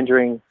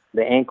re-injuring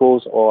the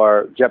ankles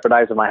or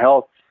jeopardizing my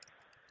health.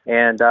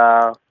 And,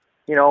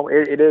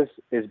 it is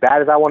as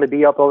bad as I want to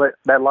be up on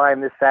that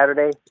line this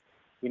Saturday.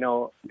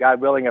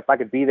 God willing, if I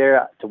could be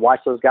there to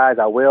watch those guys,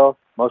 I will.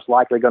 Most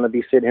likely going to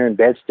be sitting here in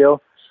bed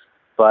still.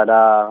 But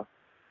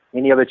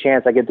any other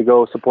chance I get to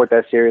go support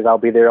that series, I'll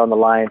be there on the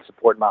line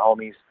supporting my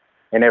homies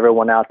and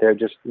everyone out there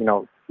just,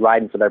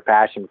 riding for their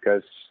passion,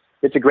 because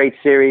it's a great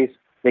series.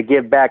 They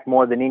give back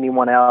more than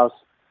anyone else.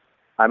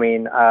 I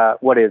mean,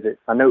 what is it?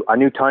 A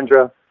new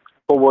Tundra,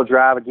 four-wheel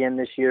drive again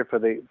this year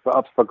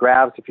up for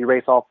grabs. If you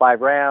race all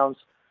 5 rounds,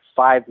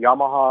 5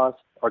 Yamahas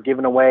are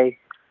given away,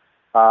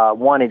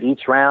 1 in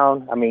each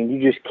round. I mean,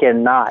 you just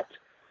cannot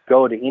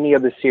go to any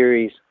other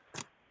series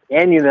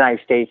in the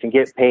United States and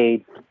get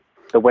paid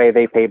the way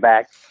they pay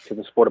back to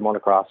the sport of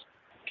motocross.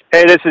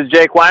 Hey, this is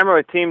Jake Weimer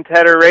with Team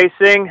Tedder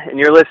Racing, and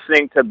you're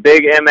listening to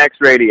Big MX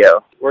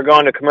Radio. We're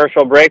going to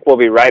commercial break. We'll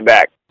be right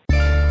back.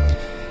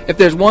 If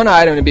there's one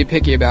item to be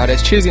picky about,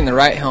 it's choosing the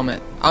right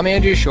helmet. I'm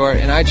Andrew Short,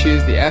 and I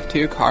choose the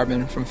F2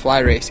 Carbon from Fly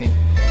Racing.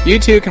 You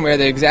too can wear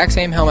the exact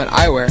same helmet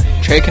I wear,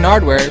 Trey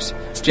Kennard wears,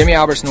 Jimmy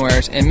Albertson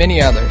wears, and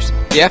many others.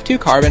 The F2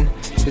 Carbon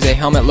is a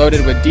helmet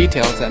loaded with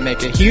details that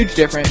make a huge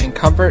difference in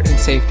comfort and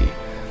safety.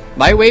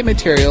 Lightweight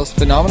materials,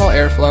 phenomenal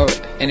airflow,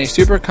 and a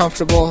super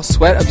comfortable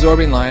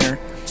sweat-absorbing liner,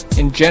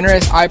 and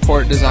generous eye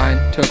port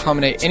design to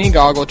accommodate any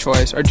goggle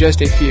choice are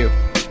just a few.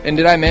 And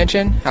did I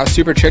mention how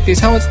super trick these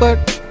helmets look?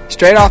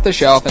 Straight off the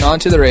shelf and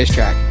onto the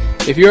racetrack.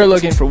 If you are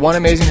looking for one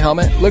amazing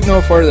helmet, look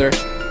no further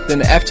than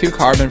the F2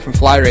 Carbon from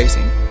Fly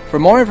Racing. For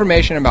more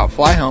information about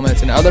Fly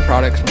helmets and other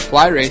products from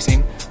Fly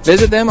Racing,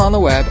 visit them on the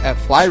web at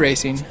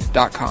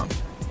flyracing.com.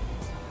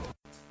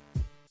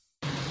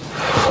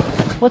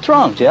 What's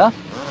wrong, Jeff?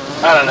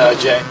 I don't know,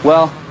 Jay.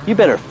 Well, you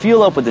better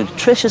fuel up with a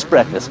nutritious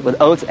breakfast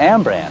with Oats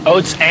and Bran.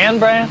 Oats and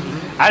Bran?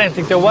 I didn't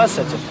think there was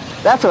such a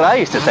thing. That's what I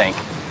used to think.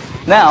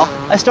 Now,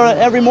 I start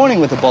out every morning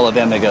with a bowl of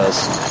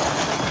Amigos.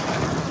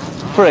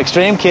 For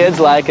extreme kids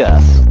like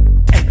us.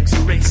 Emmy's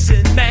a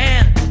racing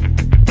man,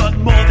 but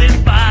more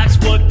than bikes,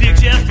 what Big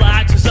Jeff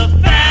likes is a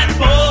fat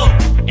bowl.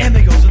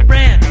 Amigos with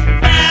Bran,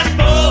 fat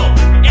bowl.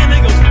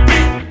 Amigos with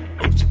Bran,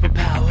 Oats for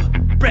power,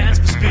 Bran's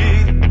for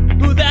speed.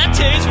 Ooh, that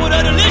tastes what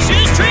a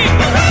delicious treat.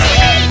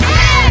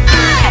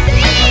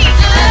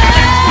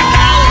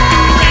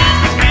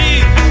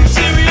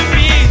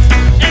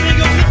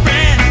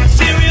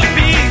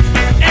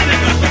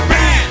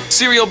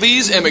 Cereal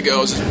B's,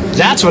 Amigos.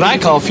 That's what I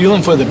call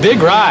fueling for the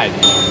big ride.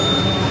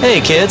 Hey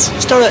kids,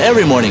 start out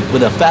every morning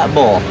with a fat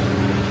bowl.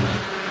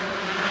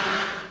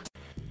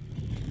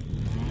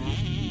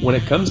 When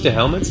it comes to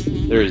helmets,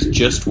 there is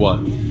just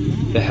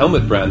one. The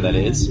helmet brand, that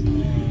is.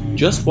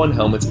 Just One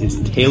Helmets is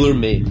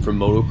tailor-made for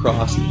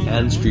motocross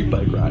and street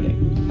bike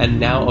riding, and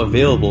now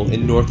available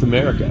in North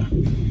America.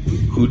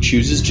 Who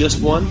chooses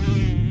Just One?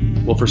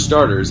 Well, for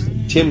starters,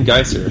 Tim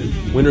Geiser,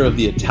 winner of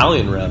the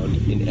Italian round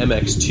in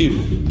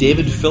MX2,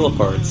 David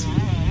Philipparts,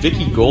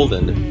 Vicky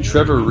Golden,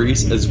 Trevor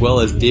Reese, as well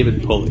as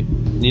David Pulley.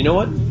 And you know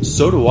what?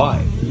 So do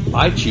I.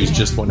 I choose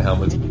Just One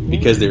helmets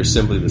because they're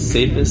simply the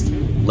safest,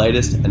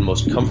 lightest, and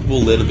most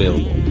comfortable lid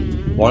available.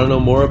 Want to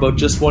know more about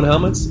Just One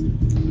helmets?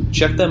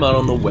 Check them out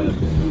on the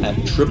web at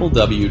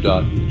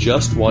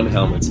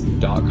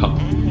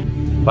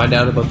www.justonehelmets.com. Find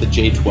out about the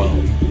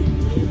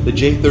J12, the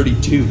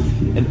J32,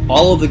 and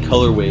all of the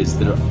colorways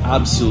that are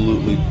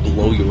absolutely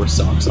blow your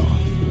socks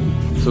off.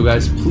 So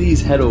guys,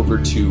 please head over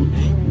to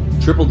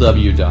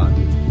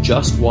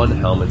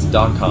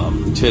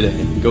www.justonehelmets.com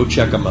today. Go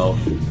check them out.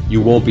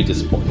 You won't be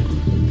disappointed.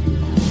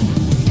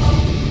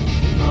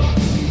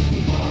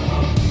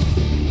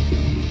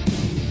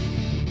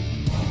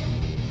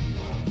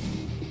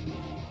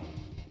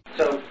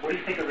 So, what do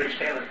you think of Rich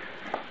Taylor?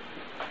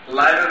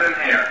 Lighter than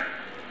air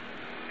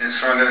and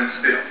stronger than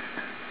steel.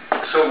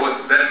 So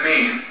what that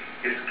means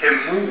is it can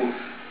move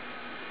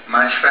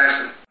much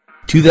faster.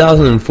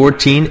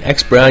 2014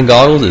 X-Brand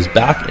Goggles is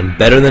back and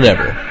better than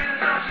ever.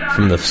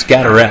 From the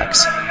Scatter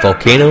X,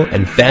 Volcano,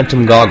 and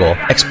Phantom Goggle,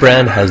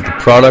 X-Brand has the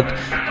product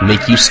to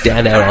make you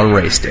stand out on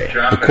race day.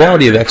 The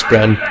quality of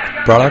X-Brand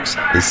products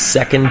is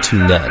second to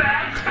none.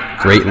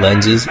 Great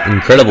lenses,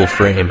 incredible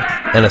frame,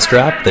 and a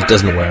strap that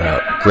doesn't wear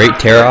out. Great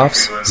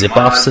tear-offs,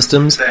 zip-off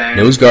systems,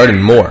 nose guard,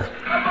 and more.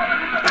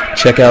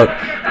 Check out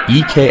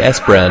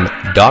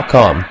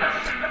eksbrand.com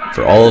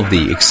for all of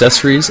the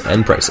accessories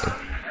and pricing.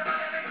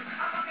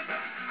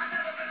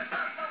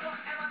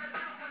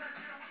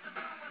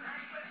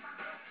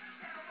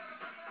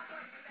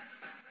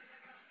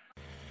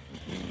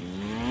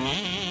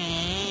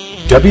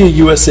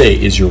 WUSA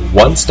is your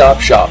one-stop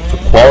shop for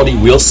quality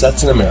wheel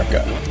sets in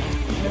America.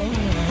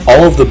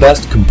 All of the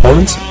best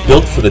components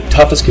built for the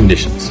toughest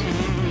conditions.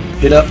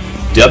 Hit up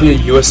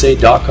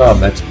WUSA.com,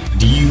 that's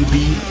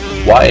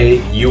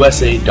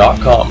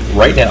DUBYAUSA.com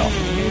right now,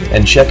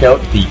 and check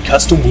out the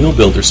custom wheel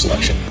builder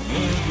selection.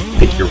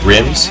 Pick your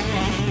rims,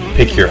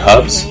 pick your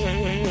hubs,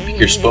 pick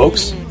your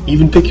spokes,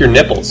 even pick your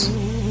nipples,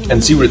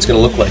 and see what it's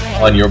going to look like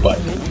on your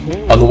bike.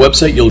 On the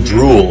website, you'll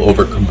drool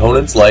over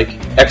components like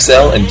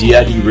XL and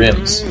DID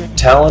rims,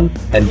 Talon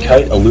and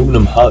Kite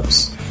aluminum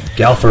hubs,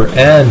 Galfer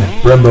and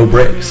Brembo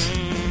brakes,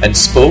 and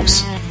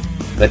spokes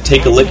that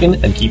take a licking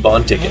and keep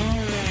on ticking.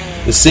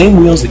 The same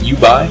wheels that you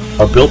buy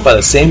are built by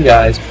the same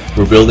guys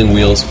who are building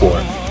wheels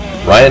for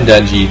Ryan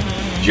Dungey,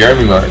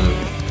 Jeremy Martin,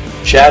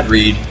 Chad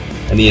Reed,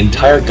 and the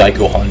entire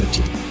Geico Honda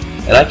team.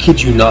 And I kid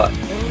you not,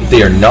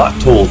 they are not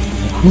told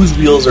whose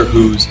wheels are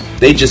whose,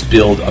 they just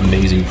build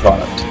amazing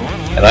product.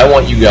 And I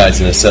want you guys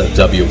in a set of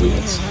W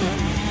wheels.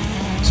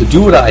 So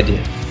do what I did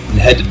and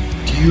head to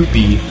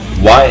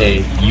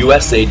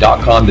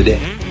WYAUSA.com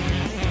today.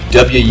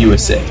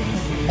 WUSA,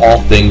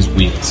 all things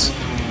wheels.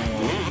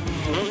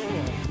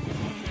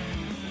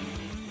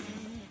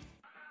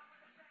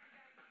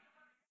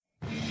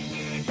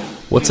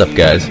 What's up,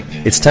 guys?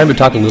 It's time to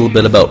talk a little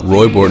bit about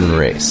Roy Borden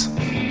Race.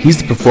 He's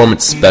the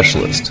performance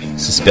specialist.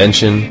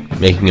 Suspension,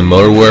 making a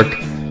motor work,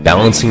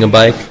 balancing a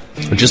bike,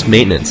 or just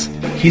maintenance.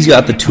 He's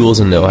got the tools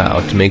and know-how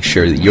to make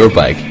sure that your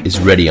bike is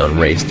ready on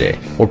race day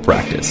or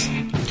practice.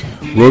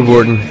 Roy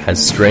Borton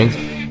has strength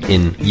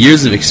in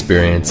years of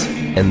experience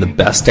and the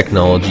best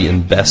technology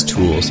and best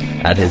tools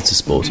at his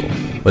disposal.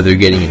 Whether you're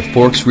getting your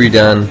forks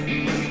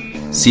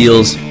redone,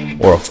 seals,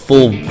 or a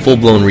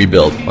full-blown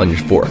rebuild on your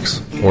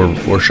forks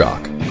or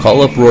shock,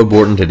 call up Roy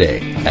Borton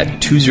today at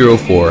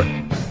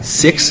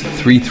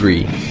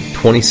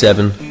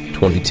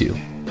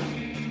 204-633-2722.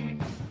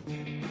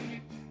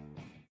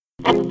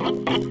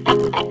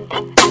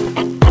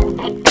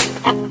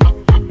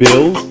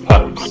 Bill's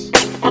Pipes,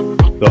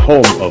 the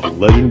home of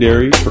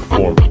legendary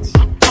performance.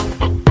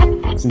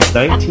 Since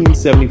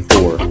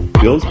 1974,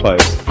 Bill's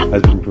Pipes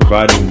has been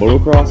providing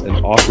motocross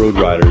and off-road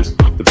riders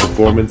the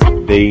performance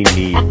they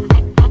need.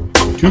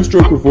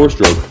 Two-stroke or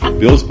four-stroke,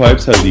 Bill's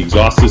Pipes has the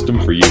exhaust system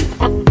for you.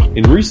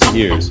 In recent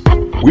years,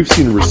 we've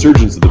seen a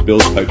resurgence of the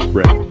Bill's Pipes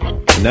brand,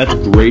 and that's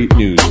great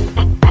news.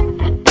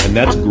 And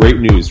that's great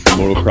news for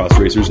motocross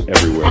racers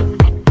everywhere.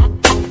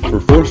 For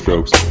four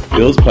strokes,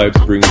 Bill's Pipes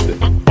brings the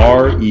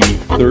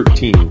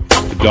RE13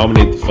 to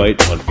dominate the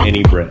fight on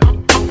any brand.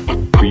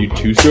 For you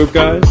two-stroke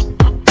guys,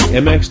 the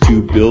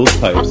MX2 Bill's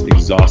Pipes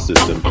exhaust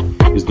system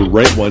is the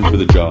right one for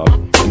the job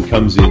and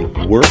comes in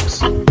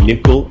Works,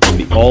 Nickel, and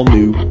the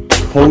all-new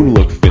Cone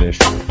Look finish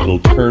that'll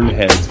turn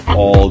heads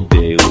all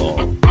day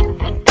long.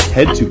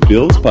 Head to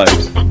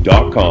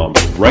billspipes.com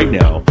right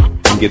now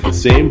and get the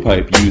same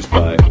pipe used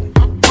by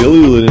Billy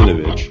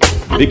Laninovich,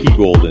 Vicky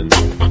Golden,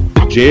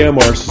 the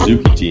JMR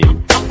Suzuki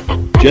team,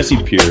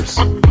 Jesse Pierce,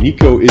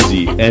 Nico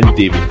Izzy, and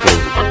David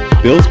Cody.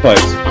 Bill's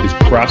Pipes is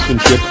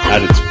craftsmanship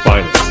at its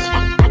finest.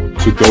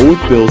 So go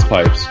with Bill's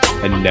Pipes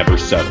and never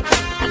settle.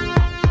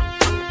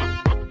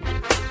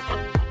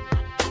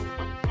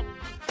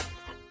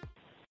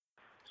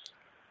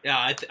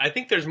 Yeah, I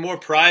think there's more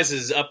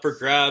prizes up for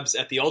grabs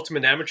at the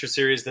Ultimate Amateur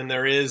Series than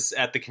there is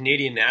at the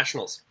Canadian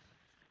Nationals.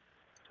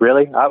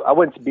 Really? I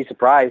wouldn't be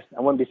surprised.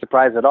 I wouldn't be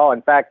surprised at all.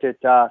 In fact, at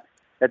the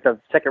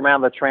second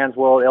round of the Trans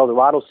World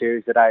Eldorado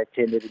Series that I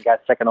attended and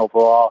got second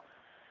overall,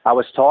 I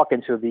was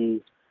talking to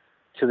the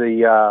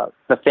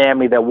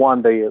family that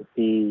won the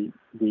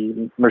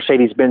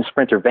Mercedes-Benz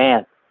Sprinter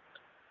van,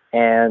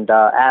 and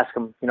asked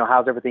them,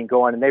 how's everything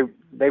going? And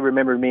they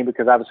remembered me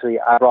because obviously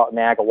I brought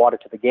Niagara Water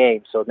to the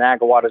game. So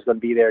Niagara Water is going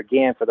to be there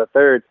again for the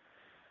third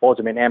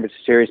Ultimate Amateur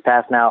Series,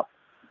 passing out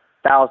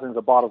thousands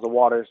of bottles of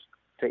waters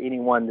to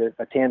anyone that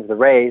attends the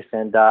race.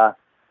 And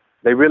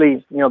they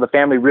really, the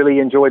family really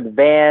enjoyed the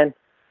van.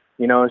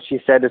 She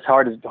said it's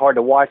hard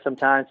to watch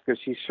sometimes because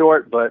she's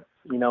short, but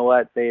you know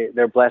what?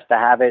 They're blessed to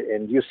have it,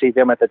 and you see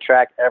them at the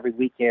track every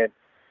weekend,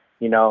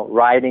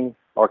 riding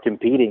or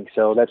competing.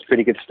 So that's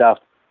pretty good stuff.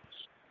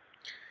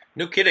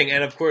 No kidding.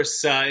 And of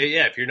course,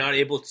 if you're not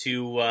able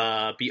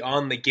to be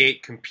on the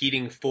gate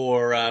competing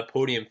for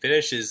podium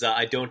finishes,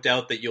 I don't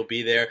doubt that you'll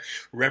be there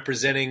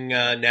representing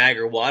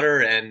Niagara Water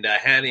and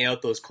handing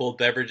out those cold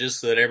beverages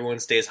so that everyone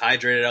stays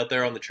hydrated out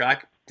there on the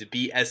track to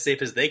be as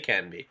safe as they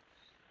can be.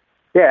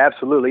 Yeah,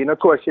 absolutely. And of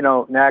course,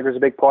 Niagara's a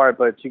big part,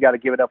 but you got to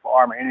give it up for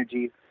Armor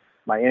Energy,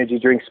 my energy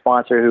drink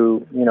sponsor,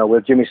 who,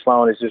 with Jimmy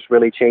Sloan is just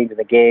really changing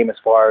the game as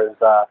far as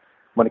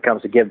when it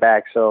comes to give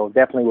back. So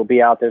definitely we'll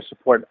be out there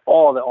supporting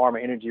all the Armor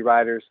Energy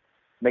riders,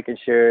 making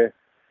sure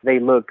they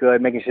look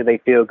good, making sure they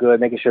feel good,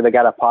 making sure they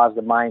got a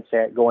positive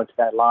mindset going to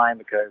that line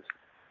because,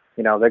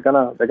 they're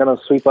gonna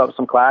sweep up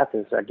some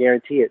classes. I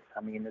guarantee it.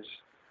 I mean,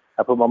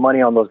 I put my money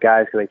on those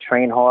guys because they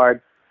train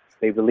hard,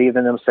 they believe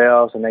in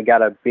themselves, and they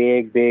got a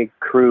big, big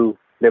crew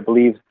that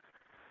believes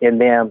in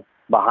them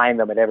behind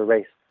them at every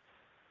race.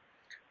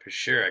 For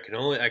sure, I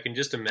can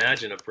just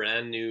imagine a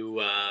brand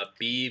new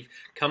Beeve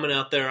coming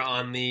out there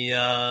on the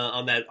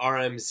on that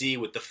RMZ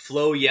with the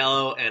Flow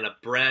Yellow and a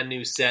brand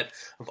new set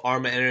of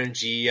Arma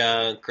Energy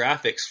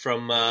graphics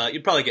from.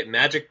 You'd probably get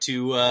Magic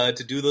to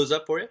do those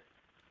up for you.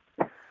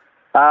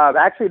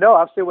 Actually, no,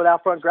 I'm still with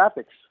Outfront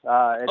Graphics.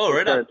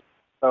 Right on.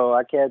 So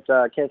I can't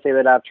say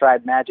that I've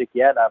tried Magic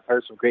yet. I've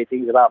heard some great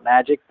things about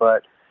Magic,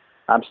 but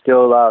I'm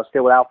still with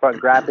Outfront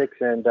Graphics,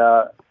 and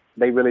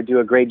they really do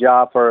a great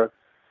job for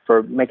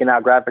making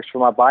out graphics for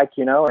my bike,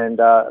 and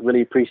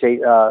really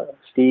appreciate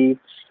Steve.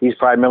 He's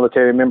probably a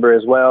military member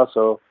as well,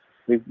 so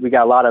we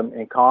got a lot of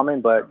in common.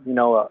 But,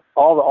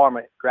 all the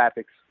Armor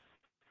graphics,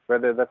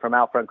 whether they're from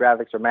Outfront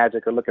Graphics or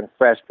Magic, are looking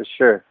fresh for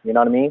sure. You know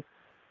what I mean?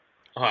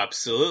 Oh,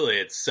 absolutely.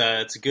 It's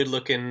a good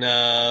looking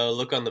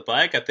look on the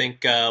bike. I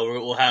think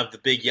we'll have the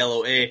big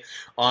yellow A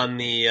on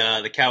the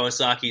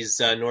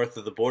Kawasaki's north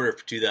of the border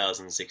for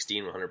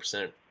 2016,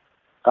 100%.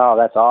 Oh,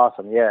 that's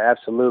awesome. Yeah,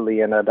 absolutely.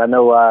 And I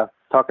know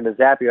talking to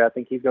Zapier, I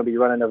think he's going to be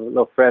running a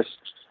little fresh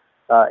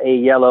A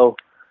yellow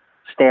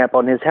stamp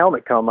on his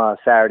helmet come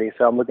Saturday.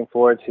 So I'm looking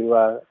forward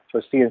to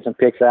seeing some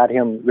pics of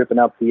him ripping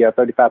up the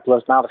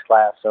 35-plus novice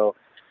class. So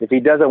if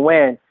he doesn't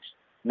win,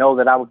 know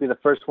that I will be the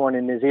first one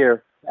in his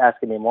ear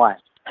asking him why.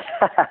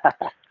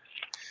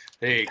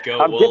 There you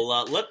go.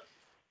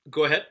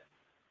 Go ahead.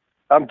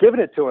 I'm giving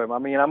it to him. I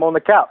mean, I'm on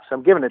the couch.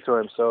 I'm giving it to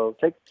him. So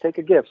take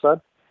a gift, son.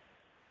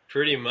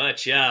 Pretty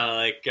much,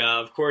 yeah.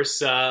 Of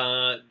course,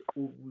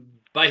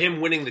 by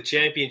him winning the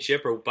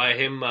championship or by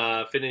him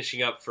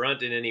finishing up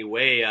front in any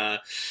way,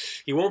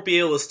 he won't be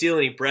able to steal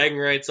any bragging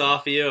rights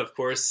off of you. Of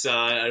course,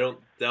 I don't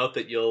doubt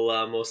that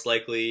you'll most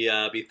likely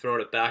be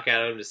throwing it back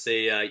at him to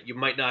say you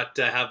might not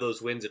have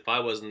those wins if I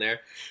wasn't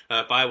there,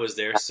 if I was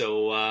there.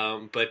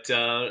 So, but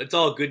it's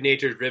all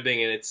good-natured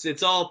ribbing, and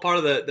it's all part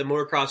of the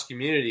motocross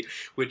community,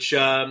 which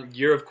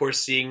you're of course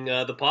seeing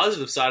the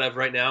positive side of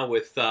right now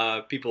with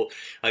people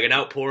like an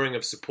outpouring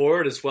of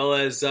support, as well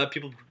as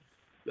people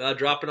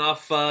dropping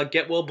off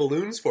get-well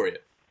balloons for you.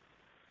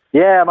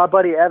 Yeah, my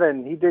buddy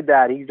Evan, he did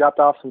that. He dropped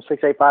off some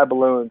 685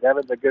 balloons.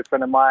 Evan's a good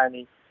friend of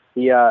mine.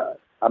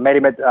 I met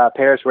him at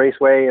Paris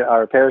Raceway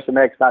or Paris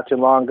MX not too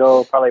long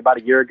ago, probably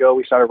about a year ago.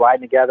 We started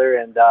riding together,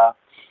 and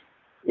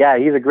yeah,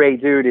 he's a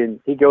great dude, and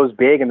he goes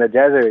big in the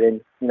desert,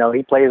 and you know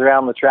he plays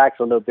around the tracks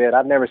a little bit.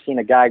 I've never seen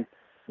a guy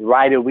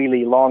ride a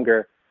wheelie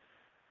longer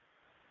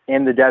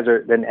in the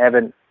desert than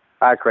Evan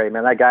Icray,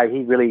 man. That guy,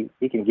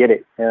 he can get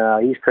it.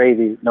 He's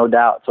crazy, no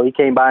doubt. So he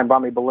came by and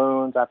brought me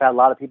balloons. I've had a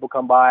lot of people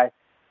come by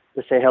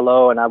to say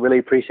hello, and I really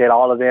appreciate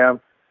all of them.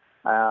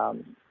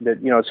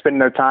 That spending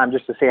their time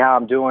just to see how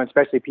I'm doing,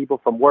 especially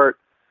people from work,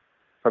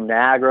 from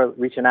Niagara,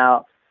 reaching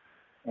out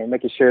and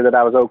making sure that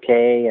I was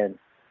okay, and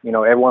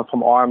everyone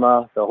from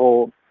ARMA,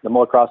 the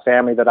motocross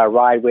family that I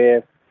ride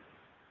with,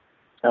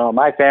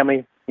 my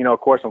family, of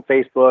course on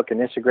Facebook and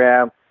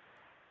Instagram,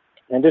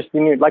 and just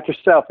like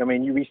yourself. I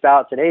mean, you reached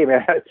out today,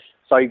 man.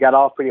 So you got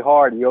off pretty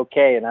hard. You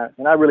okay?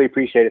 And I really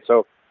appreciate it.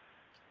 So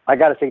I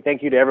got to say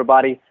thank you to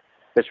everybody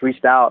that's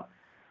reached out,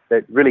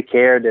 that really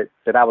cared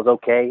that I was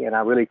okay, and I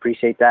really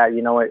appreciate that.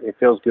 It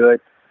feels good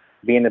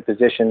being in a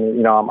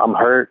position. I'm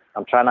hurt.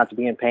 I'm trying not to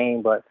be in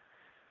pain, but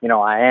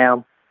I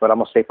am. But I'm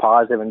gonna stay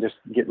positive and just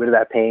get rid of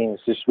that pain.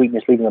 It's just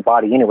weakness leaving the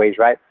body, anyways,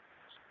 right?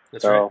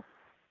 That's right.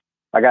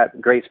 I got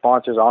great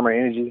sponsors: Armor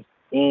Energy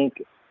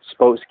Inc.,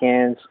 Spoke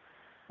Skins.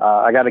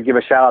 I got to give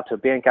a shout out to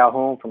Ben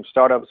Calhoun from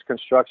Startups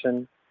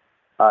Construction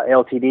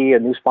Ltd., a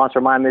new sponsor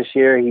of mine this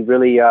year. He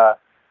really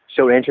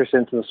showed interest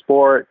into the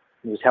sport.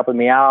 He was helping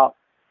me out.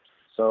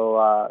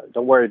 So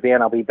don't worry,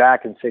 Ben, I'll be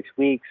back in 6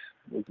 weeks.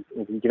 We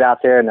can get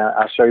out there, and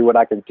I'll show you what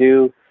I can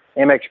do.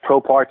 MX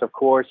Pro Parts, of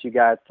course. You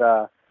got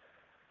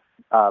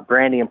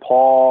Brandy and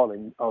Paul,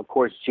 and, of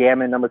course,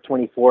 Jammin, number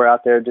 24,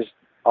 out there just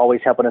always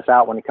helping us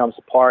out when it comes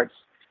to parts.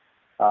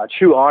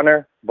 True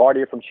Honor,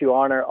 Bardier from True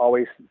Honor,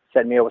 always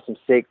setting me up with some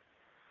sick,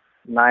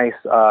 nice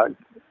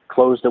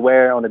clothes to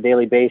wear on a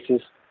daily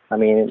basis. I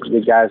mean,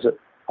 the guy's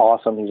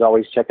awesome. He's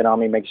always checking on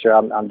me, making sure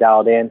I'm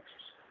dialed in.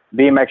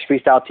 BMX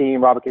Freestyle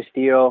Team, Robert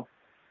Castillo,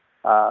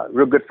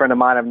 real good friend of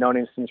mine. I've known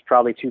him since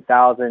probably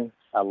 2000,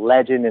 a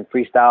legend in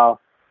freestyle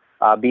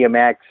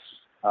BMX.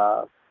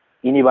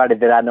 Anybody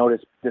that I know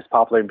this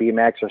popular in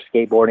BMX or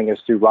skateboarding is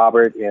through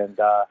Robert. And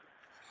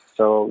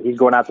so he's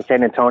going out to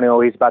San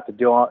Antonio. He's about to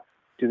do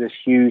this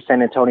huge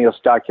San Antonio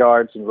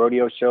Stockyards and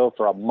Rodeo show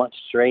for a month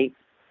straight.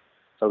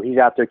 So he's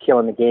out there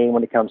killing the game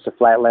when it comes to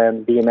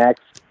flatland BMX.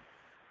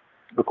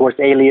 Of course,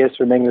 Alias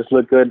for making us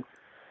look good.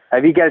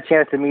 Have you got a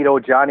chance to meet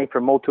old Johnny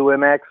from Moto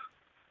MX?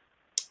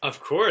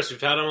 Of course,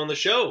 we've had him on the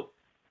show.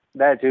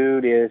 That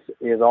dude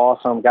is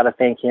awesome. Got to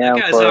thank him. That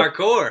guy's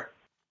hardcore.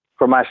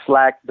 For my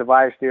Slack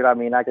device, dude. I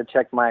mean, I can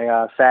check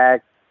my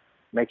SAG,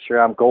 make sure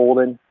I'm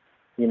golden.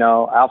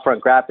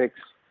 Outfront graphics,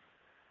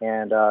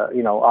 and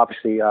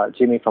obviously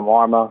Jimmy from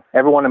ARMA.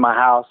 Everyone in my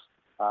house,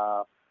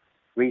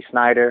 Reese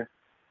Snyder,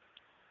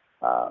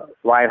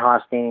 Ryan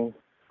Hosting,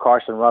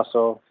 Carson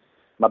Russell,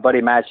 my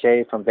buddy Matt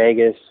Shea from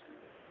Vegas,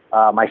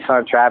 my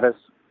son Travis,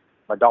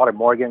 my daughter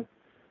Morgan.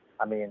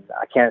 I mean,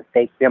 I can't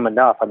thank them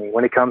enough. I mean,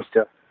 when it comes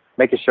to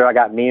making sure I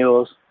got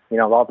meals,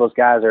 all those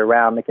guys are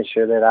around making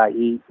sure that I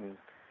eat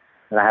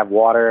and I have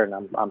water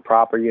and I'm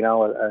proper,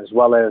 as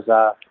well as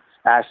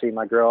Ashley,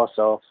 my girl.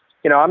 So,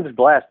 I'm just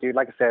blessed, dude.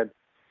 Like I said,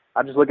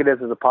 I just look at this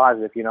as a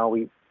positive.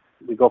 We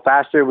go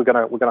faster, we're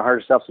gonna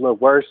hurt ourselves a little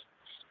worse.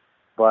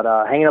 But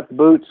hanging up the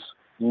boots,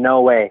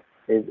 no way.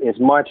 As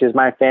much as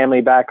my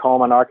family back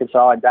home in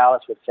Arkansas and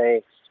Dallas would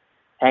say,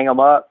 hang them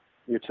up,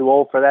 you're too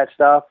old for that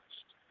stuff,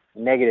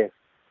 negative.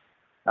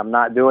 I'm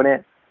not doing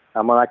it.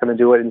 I'm not going to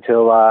do it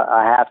until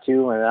I have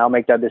to, and I'll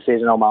make that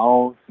decision on my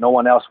own. No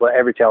one else will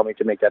ever tell me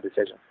to make that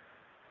decision.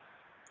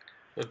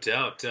 No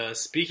doubt.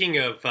 Speaking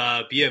of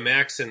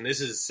BMX, and this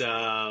is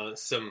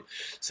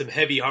some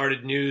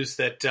heavy-hearted news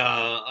that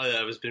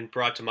has been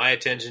brought to my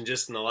attention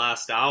just in the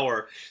last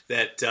hour,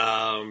 that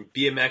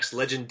BMX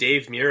legend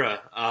Dave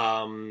Mira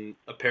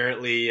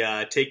apparently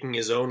taking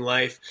his own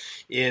life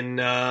in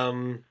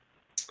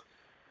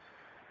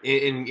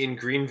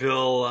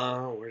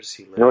Greenville. Where does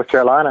he live? North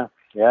Carolina.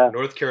 Yeah.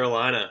 North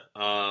Carolina.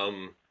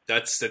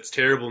 That's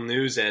terrible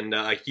news, and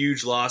a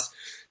huge loss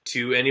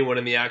to anyone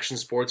in the action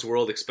sports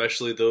world,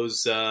 especially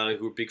those who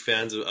are big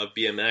fans of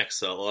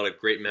BMX. A lot of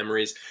great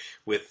memories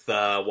with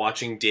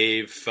watching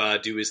Dave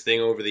do his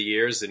thing over the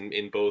years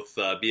in both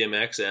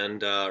BMX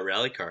and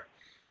rally car.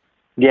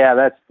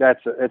 Yeah,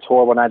 it's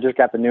horrible. And I just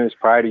got the news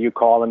prior to you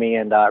calling me,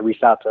 and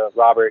reached out to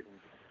Robert.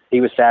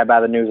 He was sad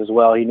by the news as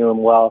well. He knew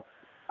him well.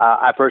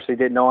 I personally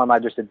didn't know him. I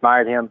just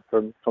admired him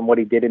from what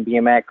he did in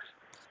BMX.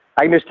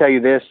 I can just tell you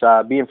this,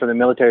 being from the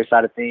military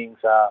side of things,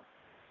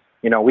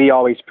 we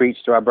always preach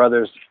to our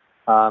brothers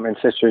and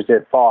sisters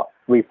that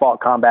we fought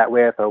combat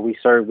with or we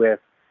served with,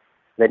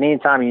 that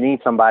anytime you need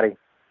somebody,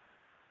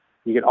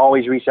 you can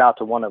always reach out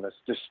to one of us.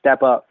 Just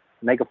step up,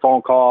 make a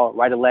phone call,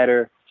 write a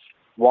letter,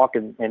 walk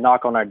and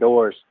knock on our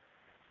doors.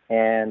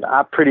 And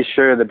I'm pretty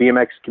sure the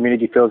BMX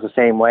community feels the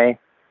same way,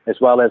 as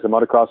well as the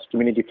motocross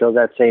community feels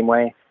that same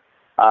way.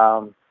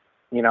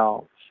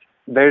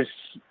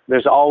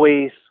 There's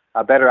always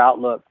a better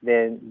outlook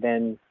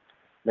than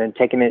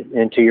taking it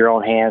into your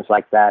own hands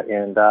like that.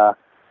 And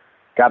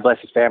God bless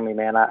his family,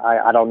 man.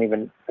 I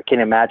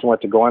can't imagine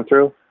what they're going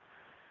through.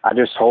 I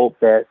just hope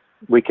that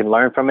we can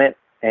learn from it,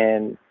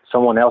 and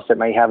someone else that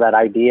may have that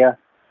idea,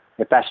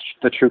 if that's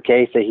the true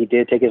case that he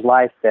did take his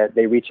life, that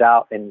they reach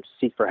out and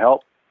seek for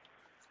help.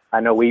 I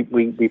know we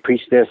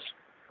preach this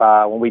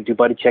when we do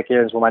buddy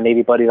check-ins with my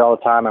Navy buddies all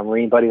the time, my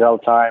Marine buddies all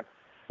the time.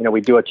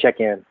 We do a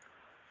check-in.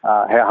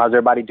 How's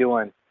everybody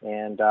doing?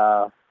 And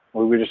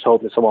we would just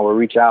hope that someone would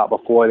reach out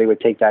before they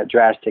would take that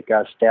drastic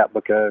step,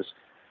 because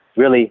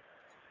really,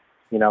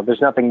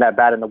 there's nothing that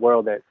bad in the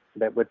world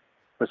that with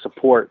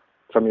support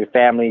from your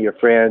family, your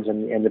friends,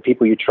 and the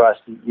people you trust,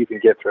 you can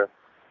get through.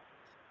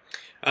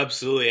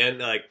 Absolutely, and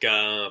like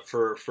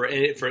for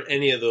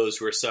any of those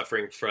who are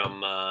suffering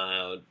from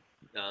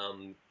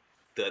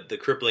the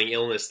crippling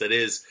illness that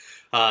is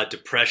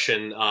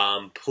depression,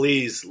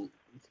 please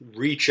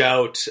reach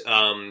out,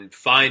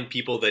 find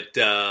people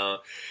that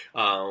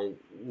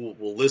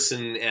will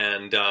listen,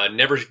 and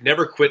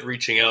never quit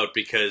reaching out,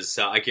 because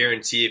I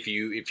guarantee if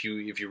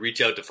you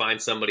reach out to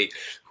find somebody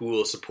who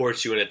will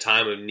support you in a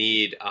time of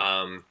need,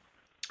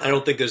 I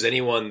don't think there's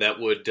anyone that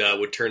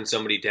would turn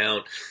somebody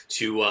down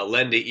to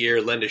lend an ear,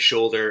 lend a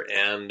shoulder,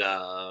 and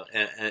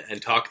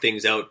talk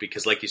things out,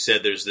 because like you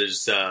said,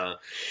 there's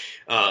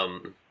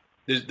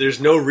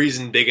no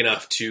reason big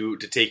enough to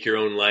take your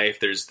own life.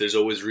 There's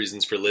always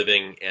reasons for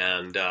living,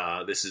 and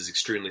this is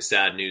extremely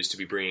sad news to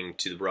be bringing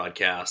to the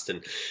broadcast.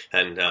 And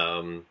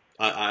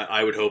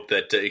I would hope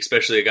that,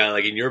 especially a guy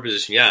like in your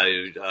position,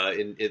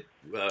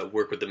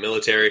 work with the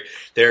military,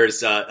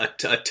 there's a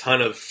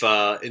ton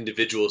of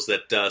individuals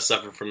that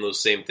suffer from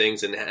those same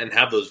things and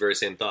have those very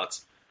same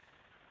thoughts.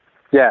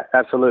 Yeah,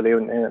 absolutely,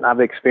 and I've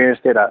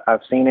experienced it.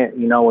 I've seen it.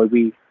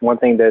 One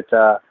thing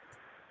that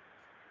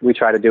we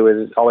try to do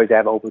is always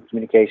have open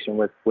communication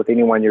with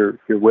anyone you're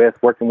with,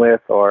 working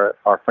with, or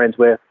are friends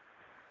with.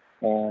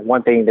 And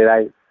one thing that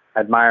I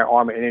admire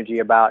Armor Energy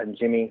about and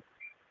Jimmy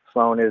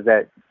Sloan is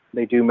that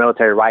they do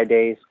military ride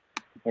days,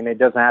 and it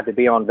doesn't have to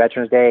be on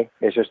Veterans Day.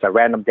 It's just a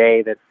random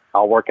day that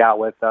I'll work out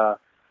with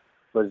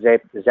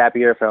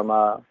Zapier from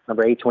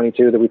number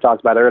 822 that we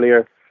talked about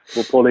earlier.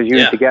 We'll pull his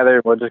unit together,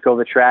 and we'll just go to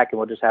the track, and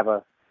we'll just have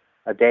a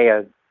day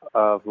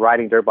of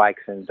riding dirt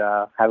bikes and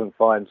having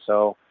fun.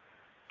 So,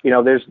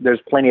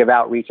 there's plenty of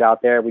outreach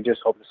out there. We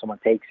just hope that someone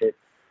takes it,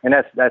 and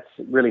that's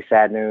really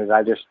sad news.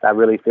 I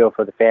really feel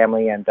for the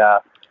family and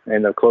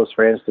the close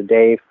friends to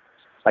Dave.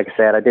 Like I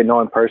said, I didn't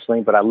know him personally,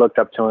 but I looked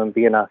up to him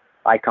being an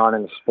icon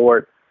in the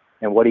sport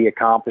and what he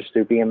accomplished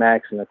through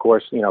BMX, and of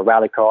course,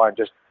 rally car, and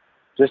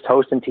just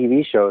hosting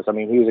TV shows. I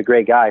mean, he was a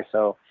great guy.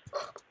 So,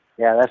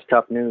 yeah, that's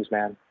tough news,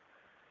 man.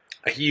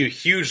 A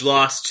huge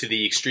loss to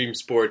the extreme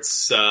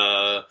sports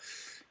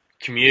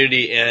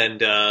community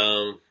and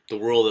the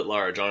world at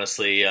large.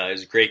 Honestly,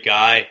 he's a great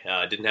guy.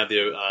 Didn't have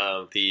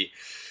the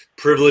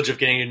privilege of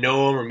getting to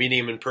know him or meeting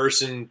him in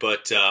person,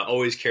 but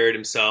always carried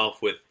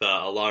himself with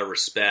a lot of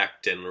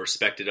respect and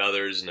respected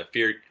others, and a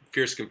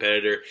fierce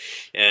competitor,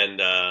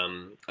 and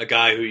a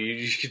guy who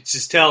you could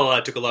just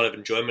tell took a lot of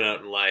enjoyment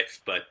out in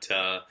life. But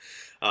our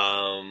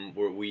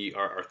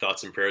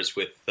thoughts and prayers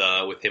with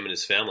him and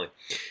his family.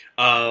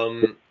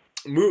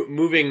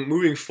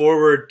 Moving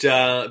forward,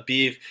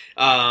 Beav.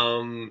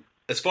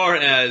 As far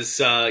as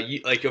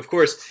of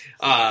course,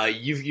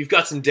 you've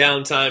got some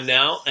downtime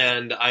now,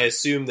 and I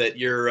assume that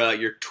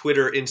your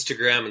Twitter,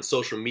 Instagram, and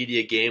social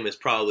media game has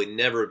probably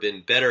never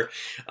been better.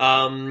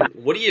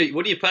 What do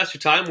you pass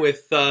your time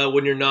with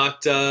when you're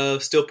not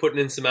still putting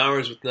in some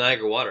hours with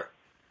Niagara Water?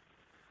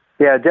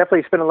 Yeah,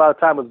 definitely spend a lot of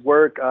time with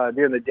work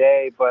during the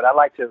day, but I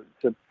like to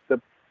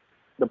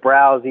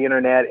browse the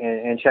internet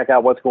and check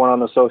out what's going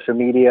on social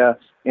media.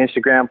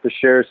 Instagram for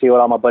sure, see what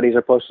all my buddies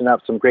are posting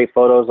up, some great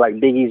photos, like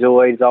Biggie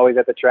Zoid's always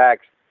at the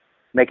tracks,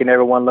 making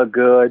everyone look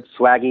good.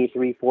 Swaggy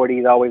 340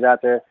 is always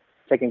out there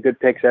taking good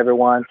pics of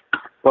everyone.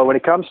 But when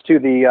it comes to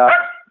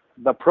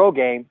the pro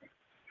game,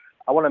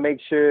 I want to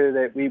make sure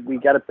that we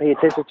got to pay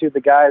attention to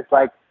the guys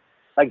like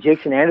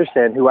Jason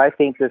Anderson, who I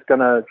think is going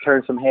to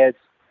turn some heads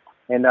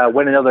and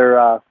win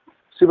another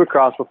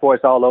Supercross before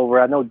it's all over.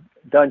 I know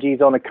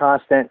Dungey's on a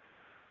constant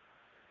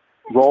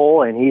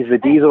roll, and he's the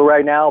diesel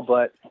right now,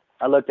 but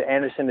I look to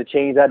Anderson to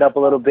change that up a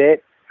little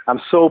bit. I'm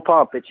so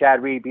pumped that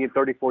Chad Reed, being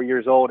 34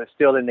 years old and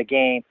still in the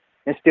game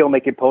and still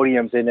making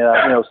podiums and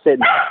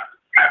sitting,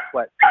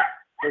 what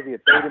is he,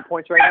 at third in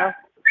points right now?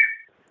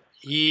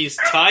 He's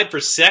tied for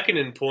second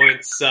in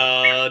points,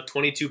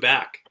 22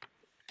 back.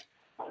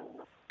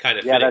 Kind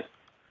of. Yeah,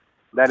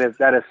 that is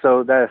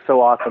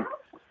so awesome.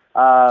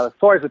 As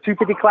far as the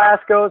 250 class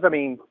goes, I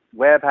mean,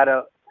 Webb had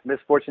a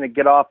misfortune to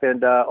get off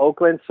in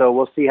Oakland, so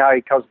we'll see how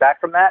he comes back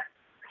from that.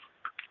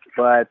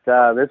 But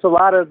there's a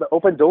lot of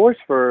open doors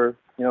for,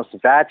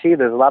 Savachi.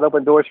 There's a lot of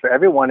open doors for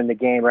everyone in the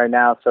game right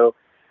now. So,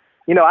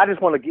 I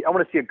just want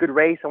to see a good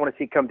race. I want to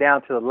see it come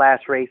down to the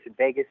last race in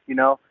Vegas.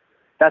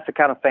 That's the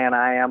kind of fan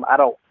I am. I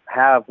don't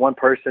have one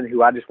person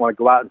who I just want to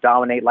go out and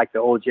dominate like the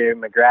old Jerry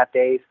McGrath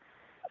days.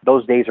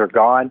 Those days are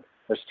gone.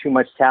 There's too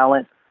much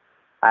talent.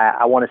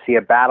 I want to see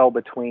a battle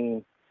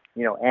between,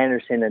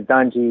 Anderson and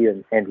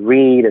Dungey and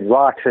Reed and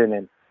Roczen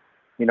and,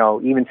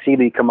 even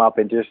Seeley come up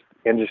and just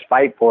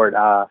fight for it.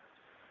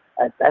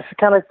 That's the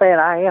kind of fan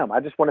I am. I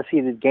just want to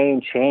see the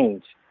game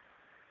change.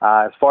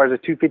 As far as the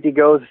 250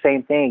 goes, the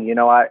same thing. You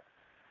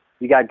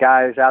got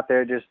guys out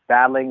there just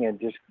battling and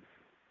just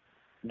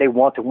they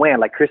want to win,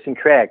 like Christian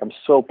Craig. I'm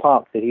so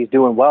pumped that he's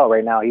doing well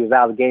right now. He was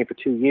out of the game for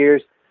 2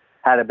 years,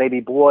 had a baby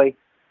boy.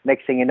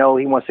 Next thing you know,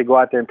 he wants to go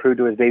out there and prove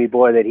to his baby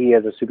boy that he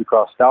is a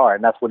Supercross star,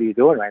 and that's what he's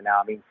doing right now.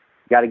 I mean,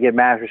 you got to give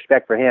mad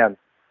respect for him,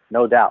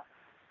 no doubt.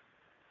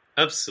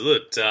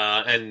 Absolute.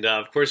 And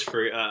of course,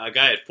 for a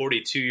guy at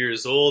 42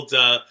 years old,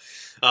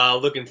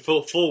 looking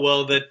full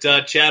well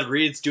that Chad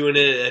Reed's doing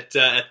it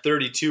at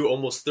 32,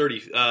 almost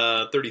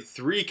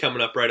 33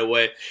 coming up right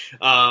away.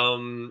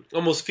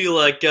 Almost feel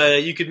like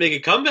you could make a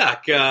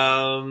comeback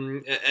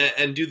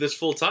and do this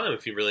full time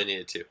if you really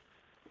needed to.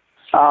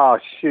 Oh,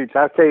 shoot.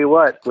 I'll tell you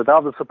what, with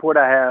all the support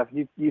I have,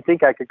 you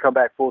think I could come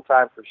back full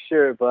time for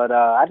sure. But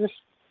I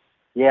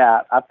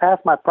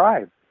passed my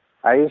prime.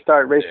 I didn't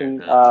start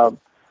racing.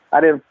 I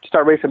didn't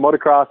start racing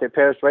motocross at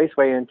Paris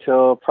Raceway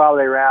until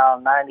probably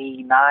around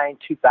 99,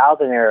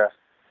 2000 era.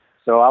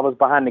 So I was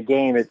behind the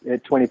game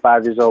at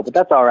 25 years old, but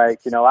that's all right.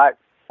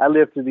 I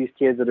live through these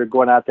kids that are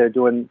going out there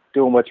doing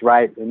what's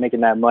right and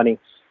making that money,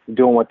 and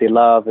doing what they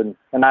love, and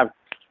I've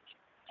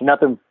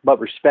nothing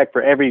but respect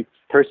for every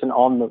person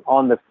on the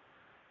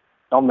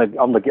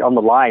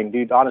line,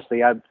 dude.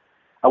 Honestly, I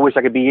wish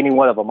I could be any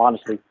one of them,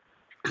 honestly,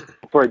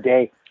 for a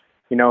day.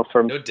 No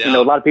doubt.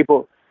 A lot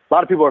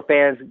of people are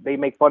fans. They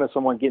make fun of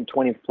someone getting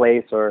 20th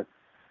place or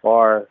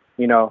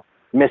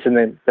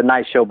missing the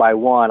night show by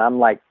one. I'm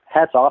like,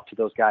 hats off to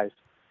those guys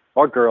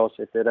or girls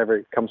if it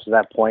ever comes to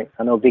that point.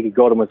 I know Vicky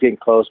Golden was getting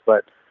close,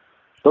 but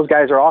those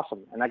guys are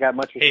awesome, and I got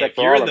much respect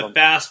for all of them. If you're in the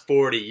Fast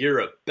 40, you're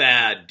a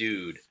bad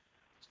dude.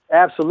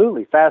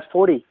 Absolutely. Fast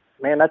 40,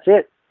 man, that's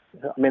it.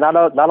 I mean, not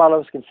all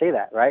of us can say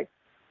that, right?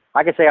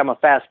 I can say I'm a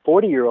Fast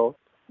 40-year-old.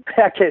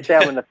 I can't say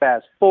I'm in the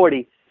Fast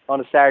 40 on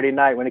a Saturday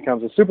night when it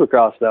comes to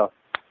Supercross, though.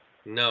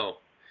 No.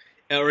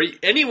 Or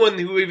anyone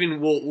who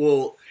even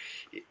will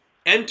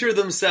enter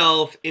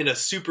themselves in a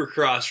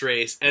Supercross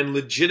race and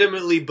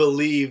legitimately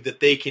believe that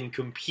they can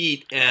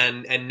compete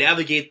and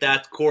navigate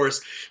that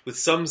course with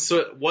some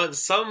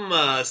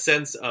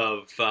sense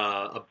of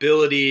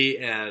ability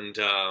and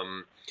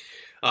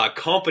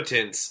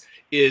competence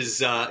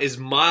is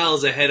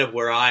miles ahead of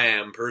where I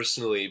am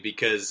personally,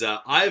 because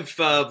I've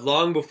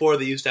long before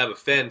they used to have a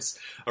fence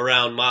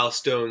around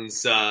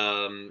Milestone's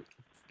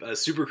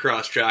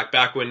Supercross track,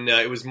 back when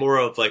it was more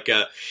of like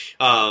a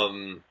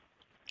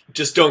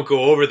just don't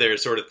go over there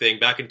sort of thing.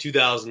 Back in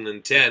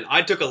 2010,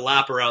 I took a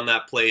lap around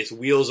that place,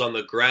 wheels on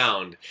the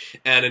ground,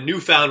 and a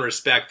newfound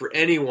respect for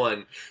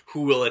anyone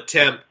who will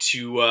attempt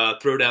to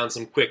throw down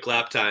some quick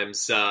lap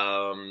times.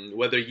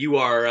 Whether you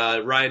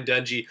are Ryan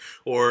Dungey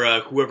or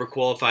whoever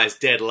qualifies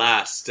dead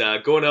last,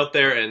 going out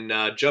there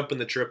and jumping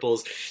the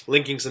triples,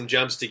 linking some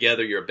jumps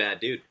together, you're a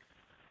bad dude.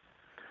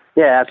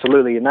 Yeah,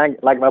 absolutely. And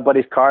like my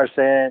buddies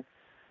Carson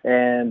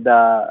and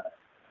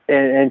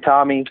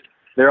Tommy,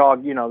 they're all,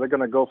 they're going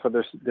to go for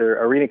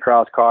their arena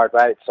cross card,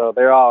 right? So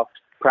they're all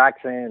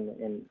practicing,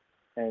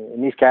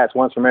 and these cats,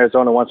 one's from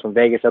Arizona, one's from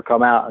Vegas, they'll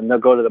come out and they'll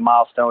go to the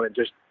Milestone and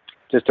just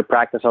to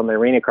practice on the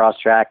arena cross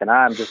track. And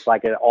I'm just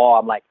like at awe.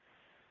 I'm like,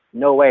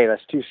 no way,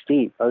 that's too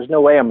steep. There's no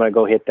way I'm going to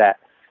go hit that.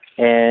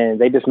 And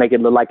they just make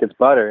it look like it's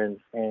butter.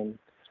 And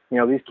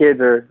these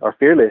kids are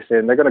fearless,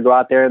 and they're going to go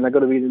out there and they're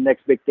going to be the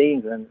next big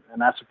things. And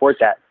I support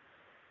that,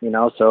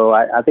 so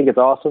I think it's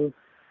awesome.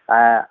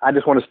 I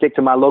just want to stick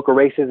to my local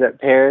races at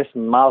Paris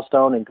and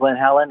Milestone and Glen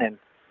Helen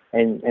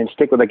and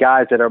stick with the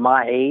guys that are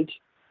my age,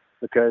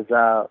 because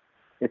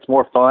it's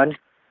more fun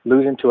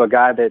losing to a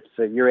guy that's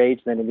your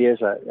age than it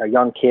is a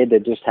young kid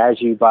that just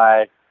has you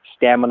by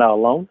stamina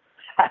alone.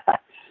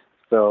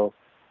 So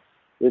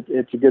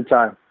it's a good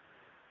time.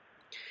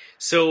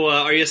 So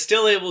are you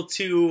still able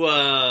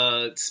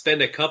to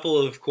spend a couple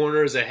of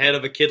corners ahead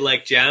of a kid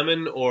like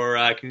Jamin, or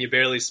can you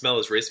barely smell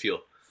his race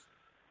fuel?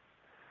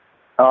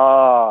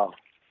 Oh,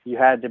 you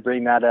had to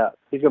bring that up.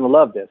 He's going to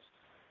love this.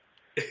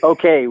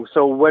 Okay,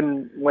 so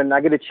when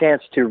I get a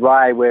chance to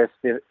ride with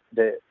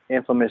the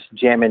infamous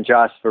Jammin'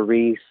 Josh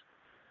Faris,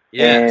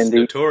 yes, and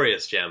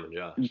notorious Jammin'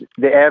 Josh,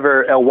 the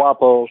ever El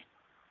Guapo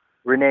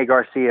Rene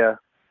Garcia,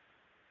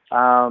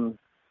 and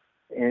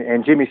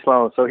Jimmy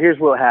Sloan. So here's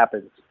what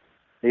happens.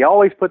 They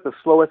always put the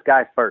slowest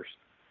guy first,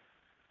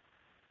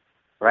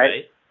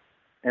 right?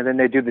 And then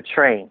they do the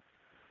train.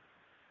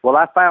 Well,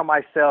 I found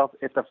myself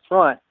at the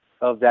front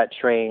of that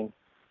train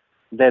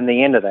than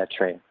the end of that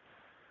train.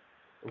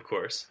 Of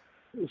course.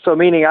 So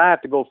meaning I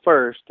have to go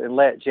first and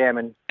let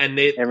Jammin and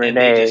Renee and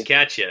they just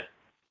catch you.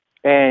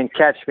 And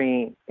catch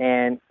me.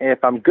 And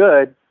if I'm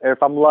good, or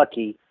if I'm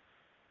lucky,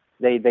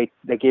 they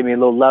give me a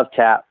little love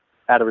tap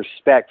out of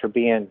respect for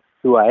being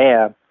who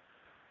I am.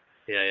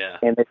 Yeah.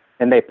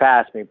 And they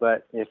pass me.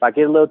 But if I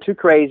get a little too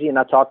crazy and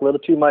I talk a little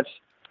too much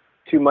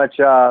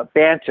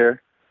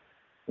banter,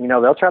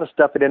 they'll try to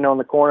stuff it in on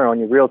the corner on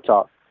your real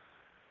talk.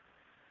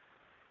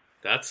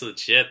 That's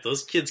legit.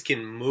 Those kids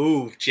can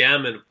move.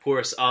 Jammin, of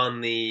course,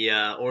 on the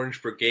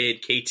Orange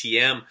Brigade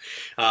KTM,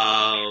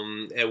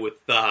 and with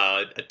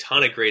a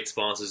ton of great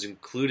sponsors,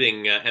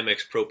 including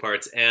MX Pro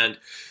Parts and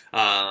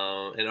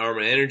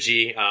Arma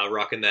Energy,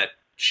 rocking that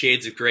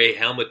Shades of Grey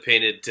helmet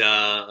painted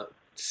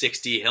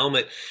 60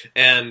 helmet.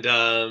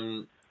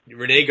 And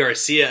Rene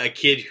Garcia, a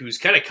kid who's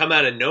kind of come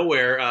out of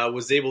nowhere,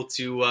 was able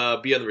to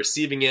be on the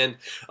receiving end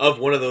of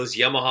one of those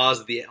Yamahas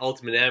that the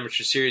Ultimate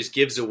Amateur Series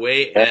gives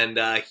away, and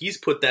he's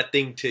put that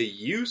thing to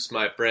use,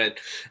 my friend,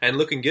 and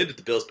looking good with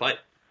the Bills pipe.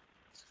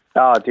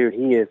 Oh, dude,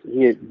 he is.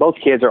 Both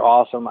kids are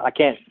awesome. I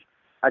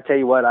tell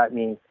you what, I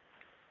mean,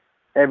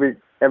 ever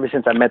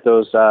since I met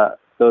those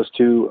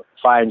two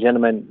fine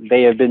gentlemen,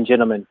 they have been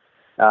gentlemen.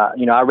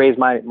 I raised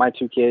my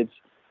two kids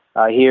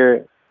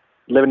here,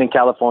 living in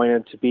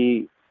California, to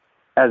be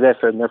as if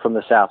they're from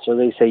the South. So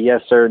they say,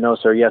 yes, sir, no,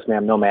 sir, yes,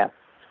 ma'am, no, ma'am.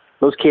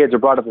 Those kids are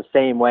brought up the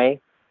same way,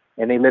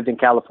 and they lived in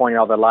California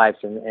all their lives.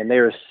 And they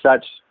are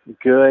such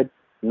good,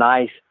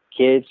 nice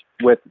kids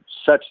with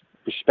such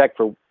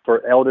respect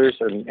for elders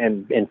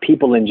and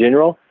people in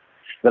general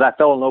that I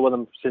fell in love with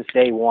them since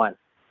day one.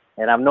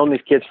 And I've known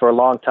these kids for a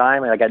long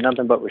time, and I got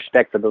nothing but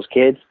respect for those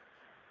kids.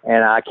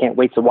 And I can't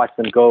wait to watch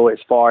them go as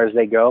far as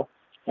they go.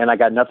 And I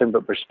got nothing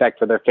but respect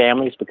for their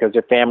families, because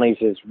their families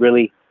is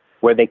really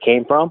where they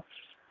came from.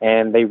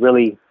 And they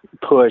really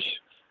push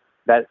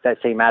that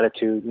same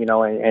attitude,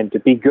 and to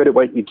be good at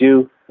what you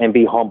do and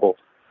be humble.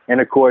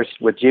 And, of course,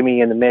 with Jimmy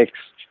in the mix,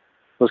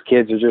 those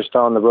kids are just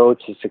on the road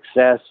to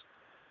success.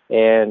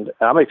 And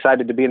I'm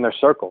excited to be in their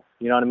circle.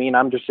 You know what I mean?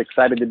 I'm just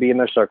excited to be in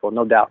their circle,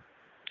 no doubt.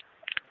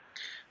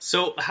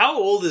 So how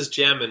old is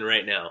Jammin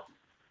right now?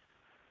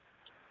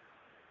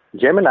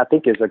 Jammin, I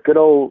think, is a good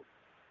old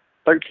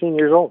 13